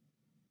do,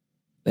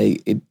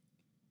 like it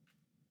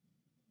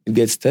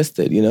gets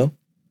tested, you know?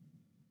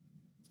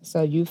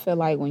 So you feel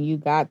like when you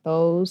got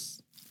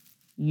those,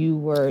 you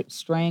were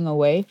straying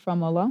away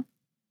from Allah?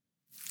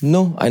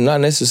 No, I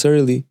not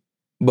necessarily.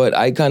 But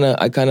I kinda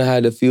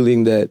had a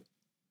feeling that,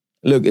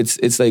 look,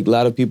 it's like a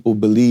lot of people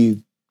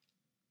believe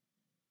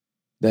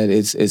that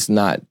it's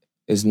not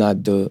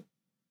the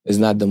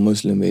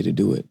Muslim way to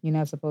do it. You're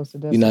not supposed to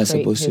do it. You're not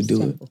supposed to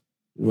do it.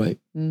 Right.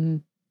 Mm-hmm.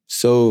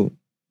 So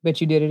but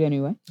you did it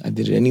anyway. I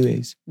did it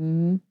anyways.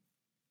 Mm-hmm.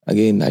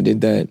 Again, I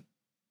did that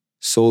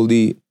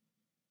solely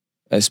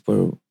as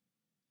per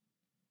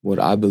what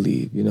I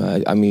believe, you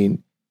know. I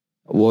mean,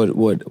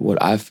 what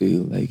I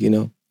feel like, you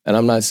know. And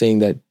I'm not saying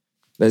that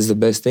that's the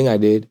best thing I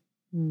did,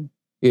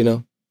 you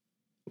know.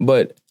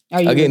 But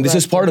again, this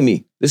is part of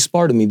me. This is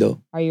part of me,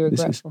 though. Are you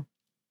regretful?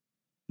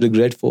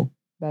 Regretful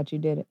that you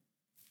did it?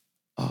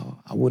 Oh,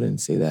 I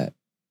wouldn't say that.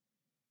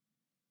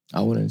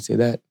 I wouldn't say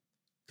that.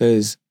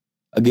 Because,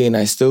 again,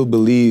 I still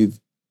believe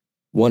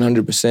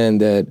 100%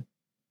 that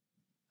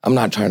I'm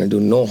not trying to do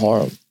no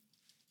harm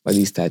by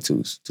these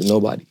tattoos to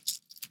nobody,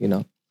 you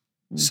know?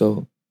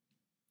 So,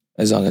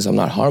 as long as I'm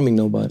not harming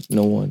no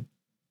one,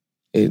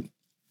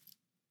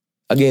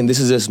 again, this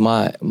is just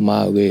my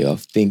way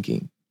of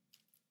thinking.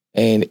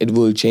 And it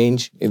will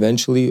change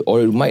eventually, or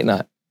it might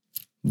not.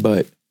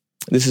 But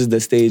this is the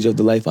stage of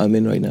the life I'm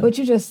in right now. But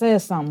you just said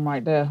something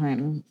right there,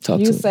 honey.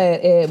 You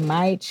said it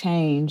might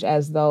change,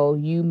 as though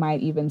you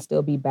might even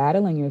still be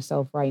battling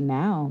yourself right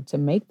now to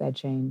make that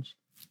change.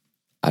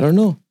 I don't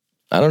know.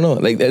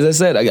 Like, as I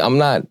said, I'm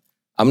not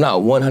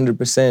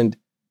 100%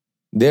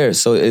 there.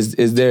 So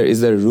is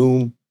there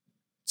room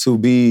to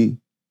be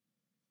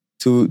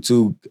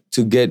to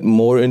get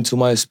more into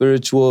my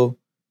spiritual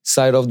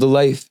side of the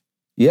life?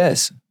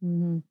 Yes.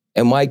 Mm-hmm.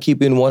 Am I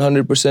keeping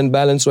 100%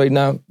 balance right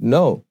now?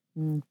 No,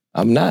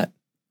 I'm not.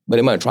 But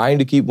am I trying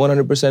to keep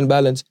 100%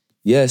 balance?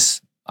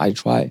 Yes, I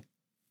try.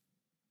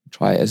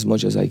 Try as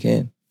much as I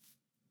can.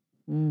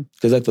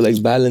 Because I feel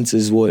like balance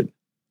is what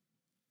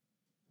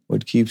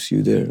keeps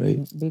you there,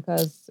 right?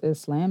 Because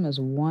Islam is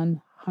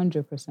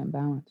 100%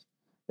 balanced.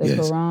 The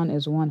Quran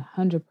is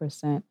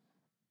 100%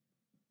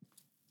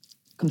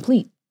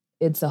 complete.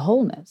 It's a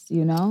wholeness,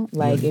 you know?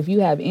 Like, if you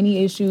have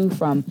any issue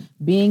from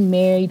being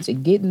married to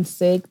getting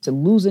sick to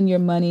losing your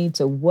money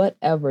to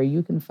whatever,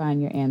 you can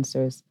find your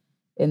answers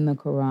in the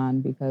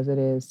Quran because it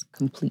is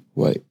complete.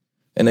 Right.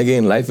 And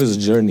again, life is a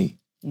journey.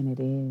 And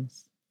it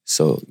is.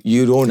 So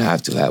you don't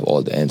have to have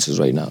all the answers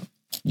right now.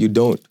 You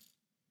don't.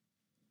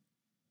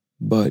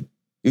 But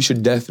you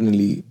should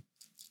definitely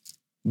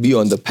be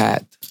on the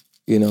path,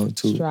 you know,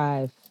 to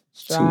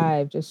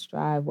just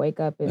strive. Wake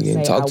up and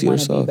again, say, I want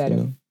to be better.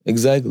 You know?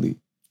 Exactly.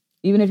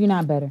 Even if you're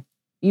not better.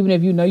 Even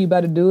if you know you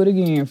better do it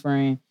again,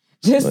 friend.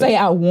 Just say,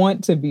 I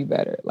want to be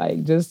better.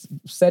 Like, just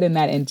setting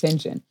that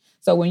intention.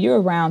 So when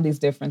you're around these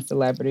different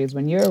celebrities,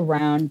 when you're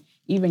around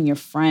even your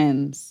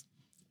friends,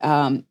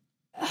 is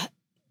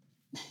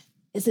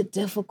it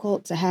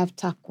difficult to have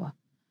taqwa?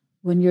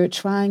 When you're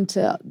trying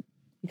to,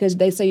 because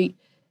they say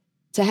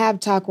to have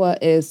taqwa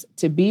is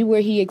to be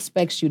where he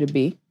expects you to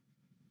be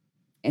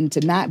and to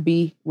not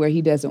be where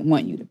he doesn't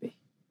want you to be.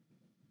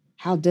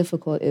 How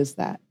difficult is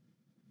that?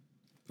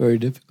 Very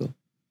difficult.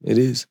 It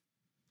is.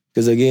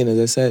 Because again, as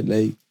I said,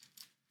 like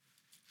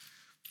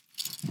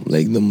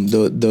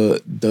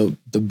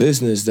the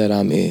business that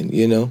I'm in,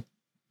 you know?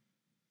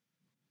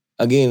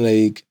 Again,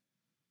 like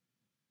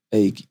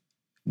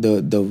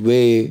the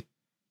way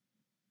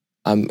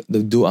I'm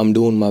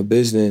doing my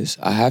business,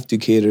 I have to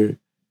cater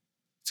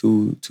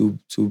to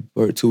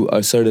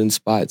a certain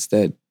spots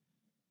that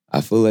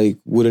I feel like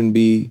wouldn't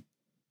be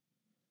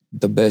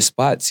the best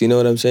spots. You know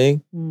what I'm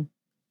saying?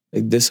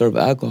 Like, they serve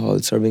alcohol.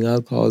 Serving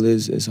alcohol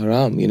is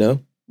haram, you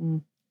know?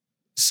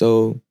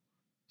 So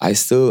I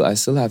still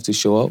have to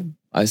show up.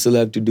 I still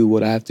have to do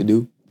what I have to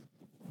do.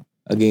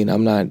 Again,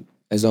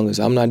 as long as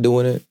I'm not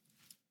doing it,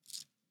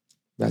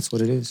 that's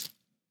what it is.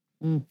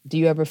 Do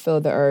you ever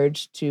feel the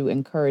urge to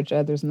encourage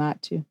others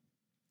not to?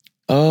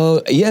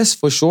 Yes,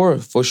 for sure.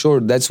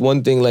 That's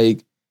one thing.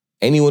 Like,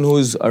 anyone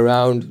who's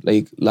around,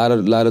 like a lot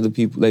of the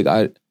people, like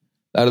a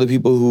lot of the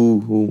people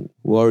who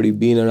already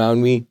been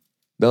around me,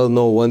 they'll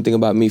know one thing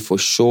about me for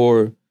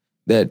sure,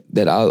 that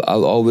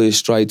I'll always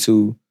try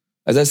to,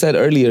 as I said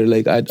earlier,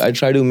 like I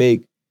try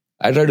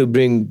to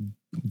bring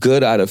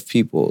good out of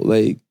people,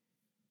 like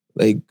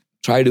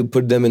try to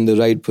put them in the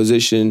right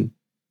position,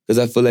 because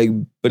I feel like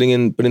putting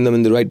them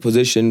in the right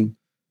position,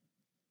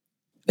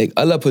 like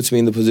Allah puts me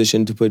in the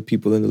position to put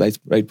people in the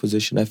right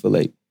position. I feel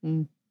like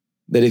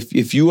that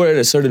if you are at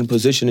a certain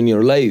position in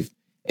your life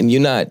and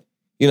you're not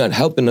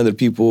helping other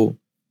people,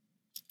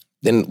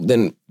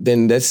 then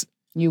that's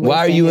why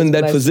are you in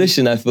that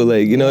position? I feel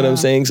like, you know what I'm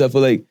saying? So I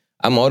feel like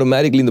I'm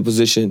automatically in the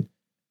position.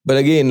 But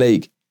again,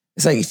 like,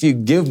 it's like if you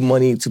give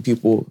money to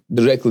people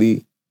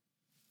directly,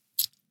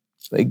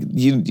 like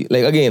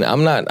again,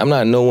 I'm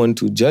not no one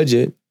to judge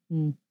it,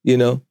 you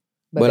know.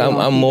 But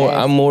I'm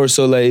more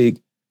so like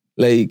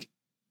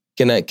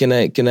can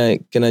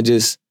I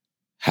just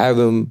have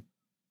him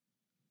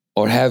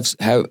or have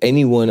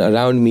anyone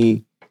around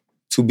me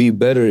to be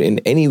better in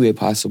any way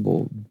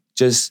possible,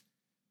 just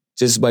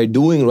by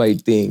doing right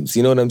things.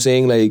 You know what I'm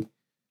saying? Like,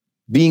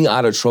 being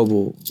out of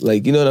trouble.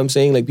 Like, you know what I'm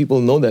saying? Like,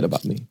 people know that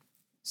about me.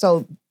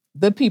 So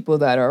the people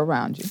that are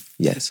around you.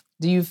 Yes.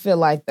 Do you feel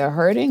like they're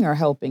hurting or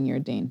helping your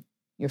Deen,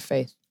 your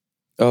faith,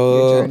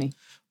 your journey?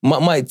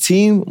 My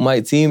team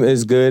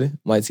is good.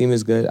 My team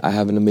is good. I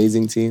have an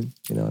amazing team.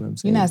 You know what I'm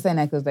saying? You're not saying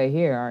that because they're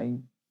here, are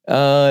you?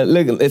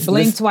 Look,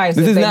 blink twice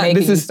if they're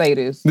making you say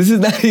this. This is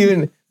not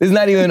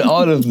even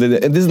all of them.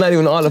 This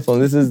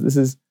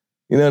is,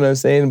 you know what I'm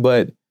saying?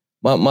 But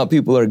my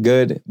people are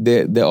good.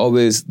 They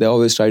always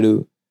try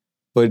to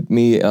put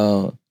me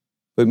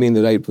in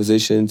the right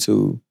position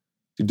to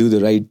do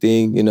the right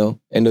thing. You know,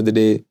 end of the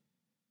day,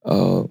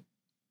 like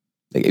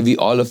if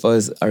all of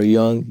us are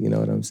young, you know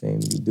what I'm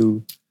saying.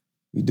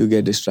 We do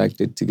get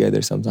distracted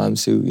together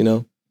sometimes too. You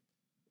know,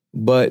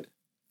 but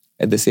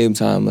at the same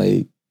time,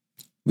 like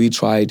we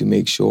try to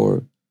make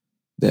sure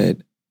that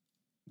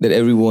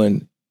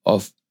everyone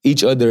of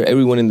each other,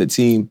 everyone in the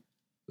team,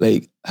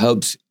 like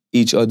helps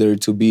each other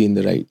to be in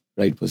the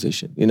right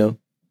position, you know?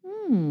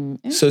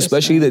 So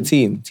especially the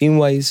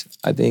team-wise,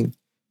 I think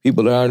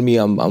people around me,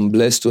 I'm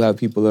blessed to have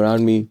people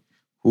around me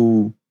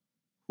who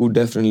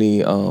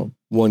definitely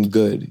want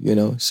good, you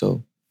know?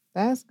 So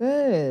that's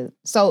good.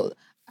 So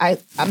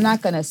I'm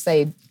not gonna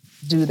say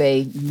do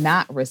they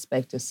not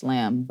respect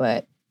Islam,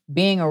 but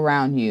being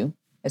around you,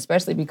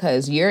 especially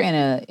because you're in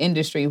an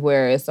industry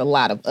where it's a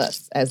lot of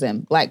us, as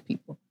in Black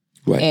people.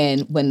 Right.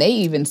 And when they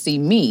even see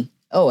me,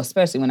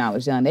 especially when I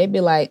was young, they'd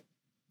be like,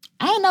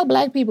 I didn't know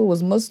Black people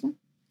was Muslim.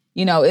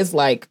 You know, it's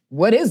like,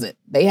 what is it?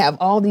 They have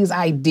all these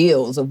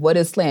ideals of what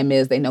Islam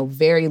is. They know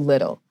very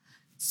little.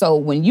 So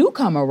when you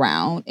come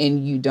around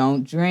and you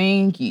don't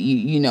drink,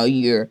 you know,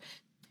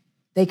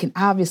 they can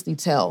obviously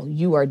tell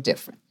you are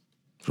different.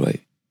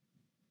 Right.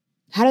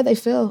 How do they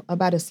feel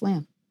about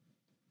Islam?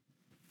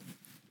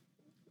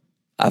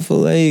 I feel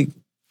like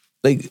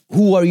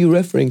who are you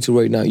referring to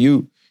right now?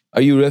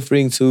 Are you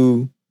referring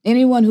to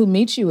anyone who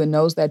meets you and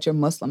knows that you're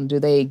Muslim? Do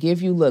they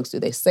give you looks? Do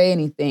they say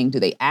anything? Do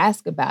they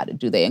ask about it?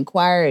 Do they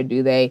inquire?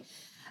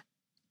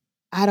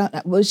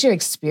 What's your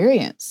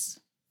experience?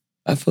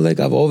 I feel like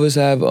I've always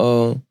I've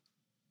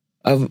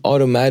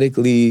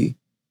automatically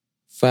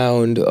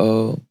found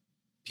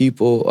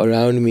people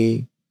around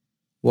me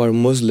who are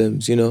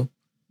Muslims, you know?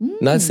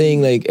 Not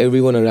saying like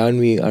everyone around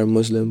me are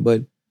Muslim,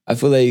 but I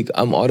feel like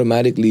I'm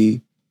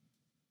automatically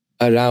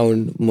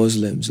around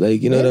Muslims.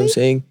 Like, you know what I'm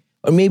saying?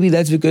 Or maybe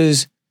that's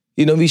because,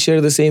 you know, we share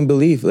the same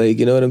belief. Like,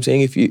 you know what I'm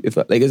saying?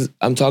 If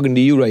I'm talking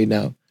to you right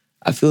now,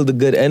 I feel the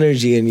good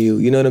energy in you.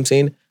 You know what I'm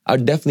saying? I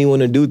definitely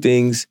want to do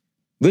things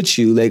with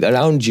you, like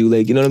around you,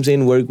 like, you know what I'm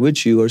saying? Work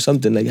with you or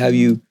something, like have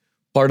you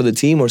part of the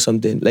team or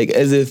something. Like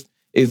as if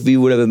we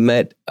would have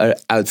met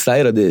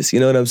outside of this,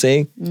 you know what I'm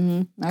saying?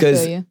 I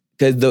feel you.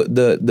 Because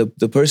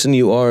the person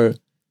you're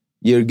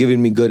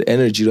giving me good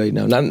energy right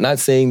now. Not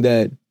saying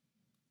that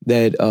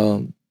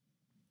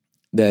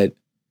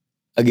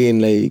again,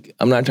 like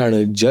I'm not trying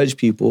to judge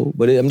people,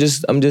 but I'm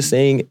just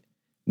saying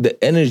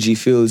the energy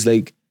feels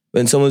like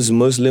when someone's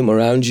Muslim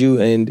around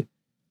you and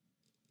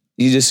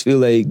you just feel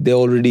like they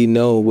already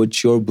know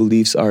what your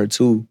beliefs are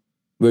too,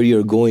 where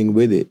you're going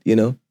with it, you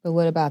know? But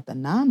what about the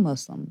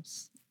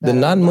non-Muslims? The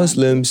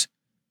non-Muslims,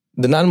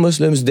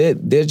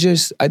 they're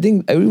just, I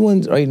think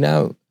everyone right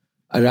now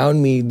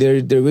around me,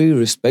 they're very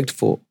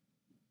respectful.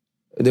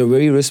 They're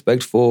very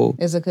respectful.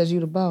 Is it because you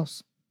the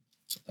boss?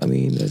 I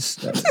mean, that's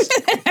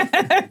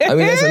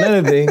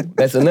another thing.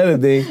 That's another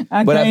thing.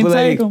 I feel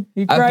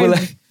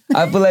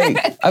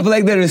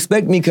like they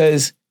respect me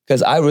because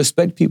I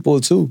respect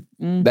people too.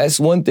 That's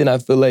one thing I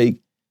feel like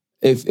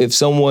if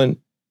I'm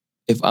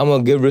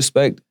gonna give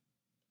respect,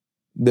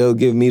 they'll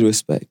give me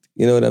respect.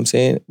 You know what I'm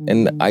saying?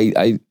 And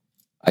I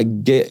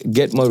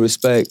get my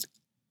respect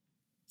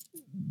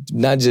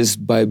not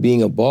just by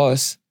being a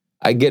boss.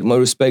 I get my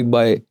respect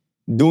by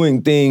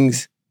doing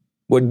things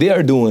what they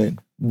are doing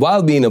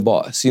while being a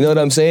boss. You know what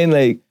I'm saying?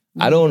 Like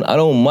I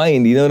don't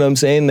mind. You know what I'm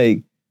saying?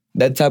 Like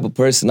that type of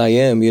person I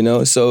am. You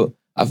know, so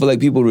I feel like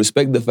people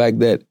respect the fact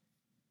that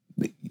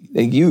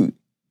like you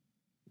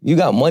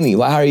got money.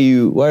 Why are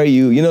you?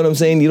 You know what I'm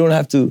saying? You don't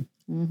have to,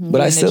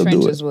 but I still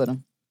do it. With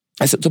them.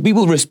 So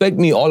people respect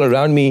me all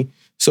around me.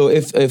 So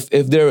if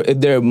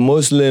they're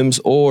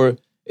Muslims or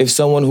if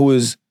someone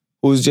who's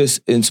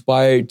just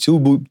inspired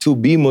to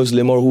be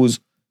Muslim or who's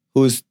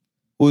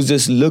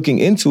just looking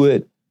into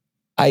it,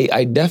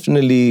 I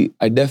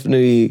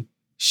definitely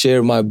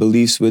share my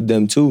beliefs with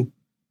them too,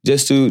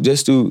 just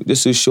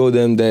to show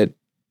them that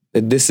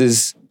this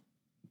is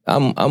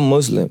I'm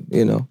Muslim,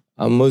 you know.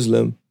 I'm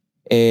Muslim,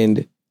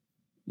 and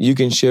you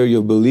can share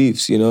your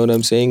beliefs. You know what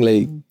I'm saying?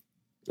 Like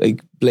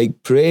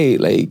pray.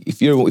 Like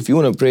if you want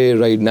to pray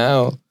right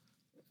now,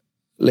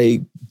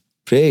 like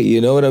pray.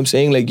 You know what I'm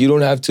saying? Like you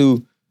don't have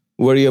to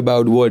worry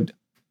about what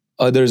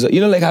others.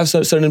 You know, like have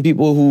certain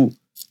people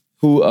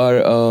who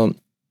are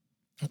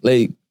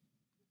like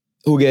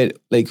who get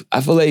like.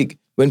 I feel like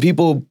when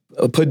people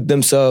put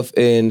themselves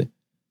in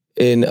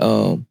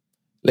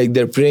like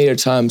their prayer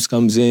times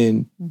comes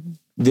in.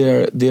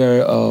 They're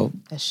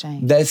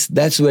ashamed.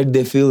 That's where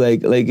they feel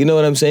like you know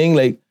what I'm saying?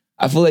 Like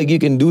I feel like you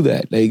can do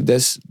that. Like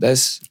that's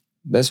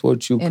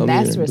what you come here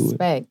and do.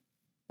 Respect.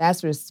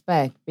 That's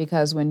respect,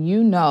 because when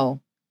you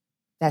know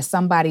that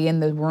somebody in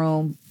the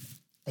room,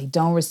 they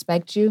don't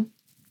respect you,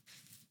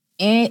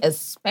 and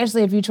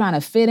especially if you're trying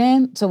to fit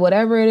in to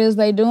whatever it is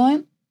they're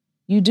doing,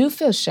 you do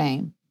feel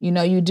shame. You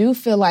know, you do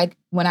feel like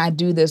when I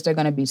do this, they're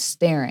going to be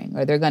staring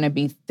or they're going to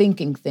be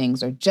thinking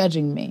things or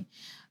judging me.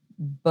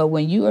 But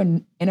when you are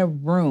in a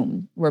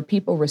room where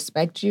people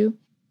respect you,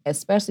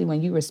 especially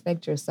when you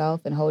respect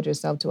yourself and hold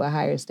yourself to a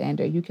higher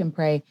standard, you can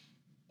pray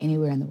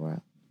anywhere in the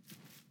world.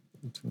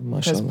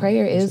 Because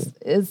prayer is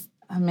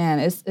man,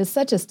 it's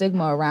such a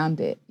stigma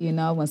around it, you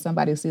know, when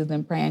somebody sees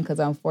them praying, because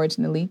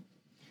unfortunately,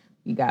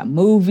 you got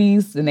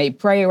movies and they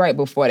pray right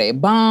before they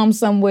bomb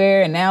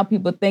somewhere, and now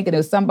people thinking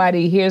if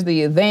somebody hears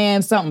the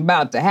adhan, something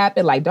about to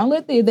happen. Like, don't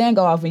let the adhan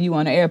go off when you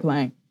on an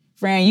airplane.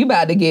 Friend, you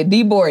about to get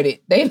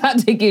deboarded. They about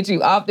to get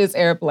you off this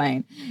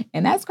airplane.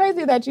 And that's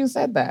crazy that you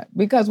said that,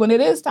 because when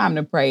it is time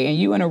to pray and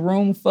you in a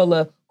room full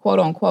of quote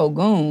unquote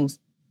goons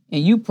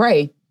and you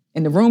pray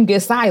and the room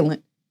gets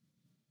silent,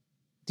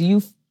 do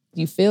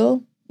you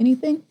feel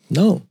anything?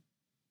 No.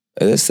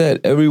 As I said,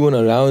 everyone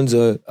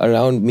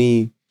around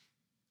me,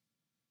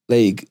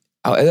 like,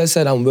 as I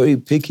said, I'm very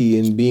picky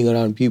in being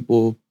around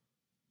people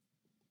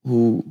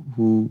who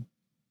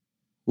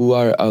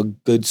are a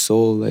good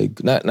soul,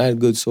 like not a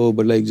good soul,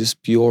 but like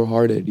just pure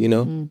hearted, you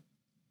know? Mm.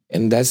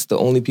 And that's the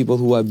only people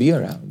who I be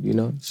around, you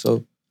know?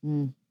 So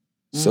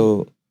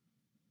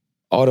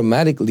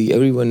automatically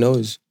everyone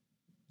knows,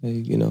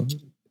 like, you know,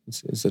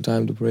 it's the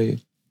time to pray.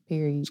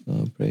 Period.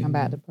 Pray. I'm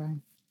about to pray.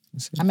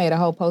 I made a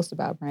whole post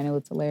about praying. It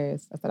was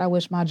hilarious. I said, I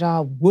wish my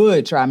job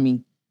would try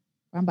me.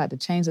 I'm about to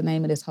change the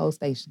name of this whole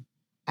station.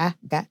 I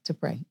got to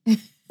pray.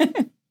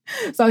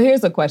 So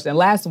here's a question.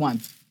 Last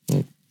one.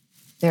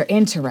 They're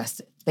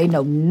interested. They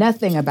know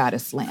nothing about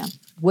Islam.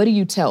 What do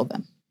you tell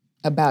them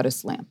about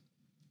Islam?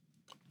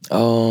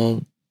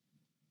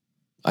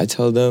 I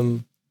tell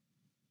them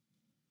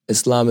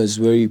Islam is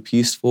very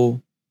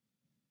peaceful,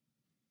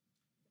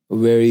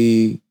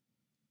 very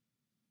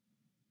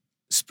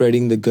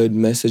spreading the good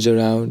message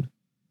around,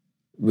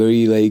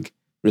 very like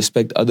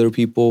respect other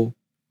people,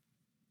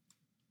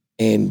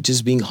 and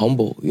just being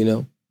humble, you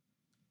know?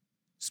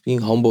 Just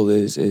being humble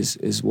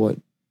is what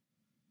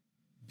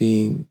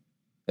being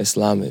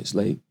Islam is.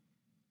 Like,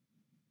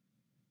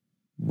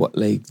 what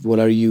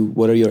are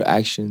your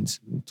actions?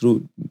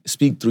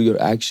 Speak through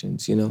your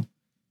actions, you know?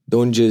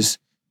 Don't just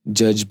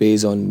judge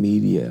based on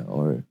media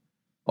or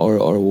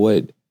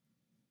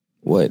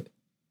what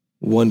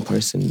one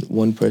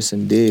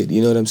person did.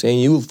 You know what I'm saying?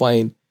 You will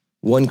find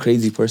one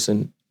crazy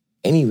person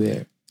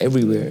anywhere,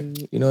 everywhere.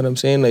 You know what I'm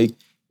saying? Like,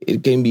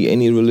 it can be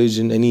any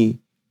religion, it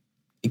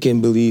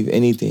can believe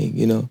anything,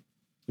 you know?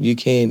 You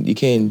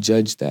can't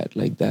judge that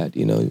like that,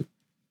 you know?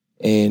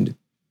 And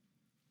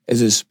it's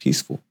just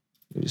peaceful.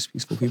 They're just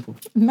peaceful people.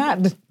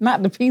 Not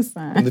the peace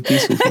sign. The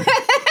peaceful people.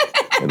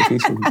 The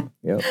peaceful people.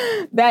 Yep.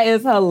 That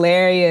is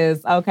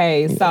hilarious.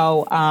 Okay,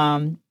 so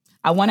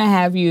I want to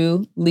have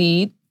you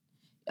lead.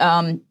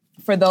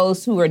 For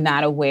those who are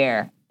not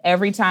aware,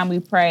 every time we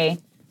pray,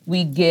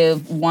 we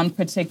give one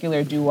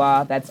particular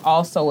dua that's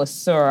also a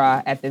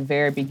surah at the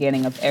very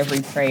beginning of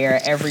every prayer,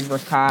 every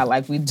rak'ah,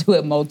 like we do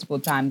it multiple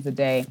times a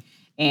day.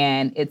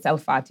 And it's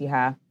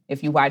Al-Fatiha.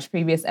 If you watch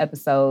previous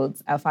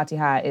episodes,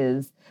 Al-Fatiha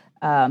is,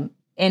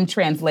 in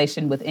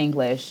translation with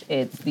English,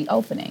 it's the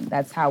opening.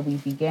 That's how we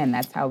begin.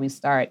 That's how we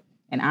start.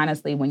 And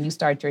honestly, when you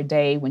start your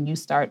day, when you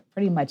start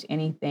pretty much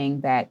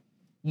anything that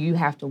you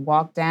have to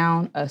walk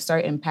down a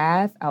certain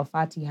path,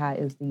 Al-Fatiha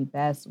is the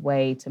best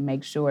way to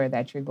make sure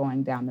that you're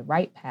going down the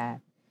right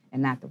path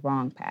and not the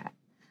wrong path.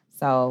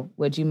 So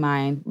would you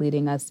mind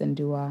leading us in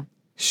dua?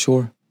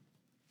 Sure.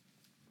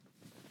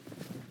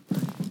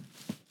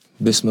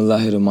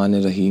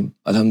 Bismillahirrahmanirrahim.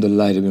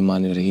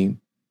 Alhamdulillahirrahmanirrahim.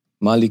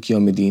 Malik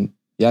yawmiddin.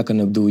 Yaka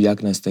nabdu,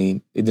 yaka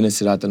nasta'in. Idina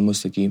siratal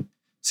mustaqim.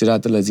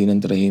 Siratal lazina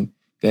anta rahim.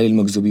 Ghairil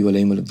maghdubi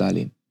alayhim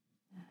waladdallin.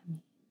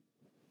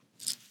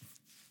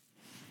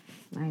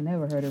 I ain't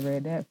never heard it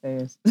read that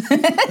fast.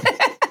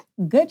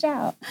 Good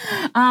job.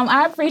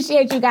 I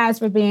appreciate you guys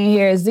for being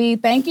here. Z,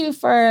 thank you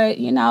for,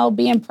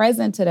 being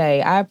present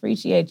today. I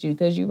appreciate you,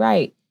 because you're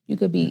right. You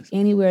could be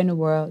anywhere in the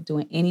world,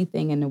 doing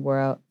anything in the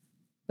world,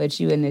 but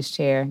you in this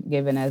chair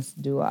giving us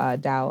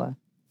dawah.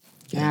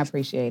 And I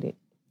appreciate it.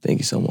 Thank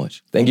you so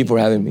much. Thank you for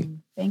having me.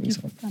 Thank you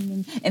for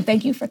coming. And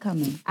thank you for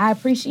coming. I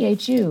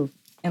appreciate you.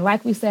 And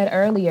like we said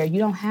earlier, you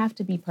don't have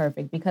to be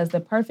perfect, because the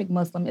perfect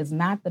Muslim is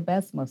not the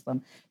best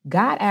Muslim.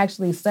 God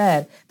actually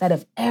said that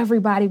if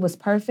everybody was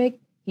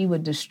perfect, he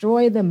would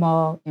destroy them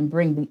all and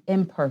bring the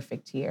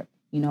imperfect here.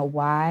 You know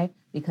why?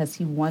 Because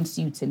he wants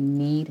you to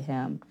need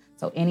him.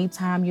 So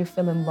anytime you're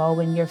feeling low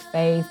in your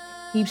faith,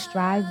 keep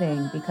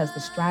striving, because the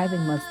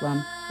striving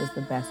Muslim is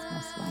the best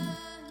Muslim.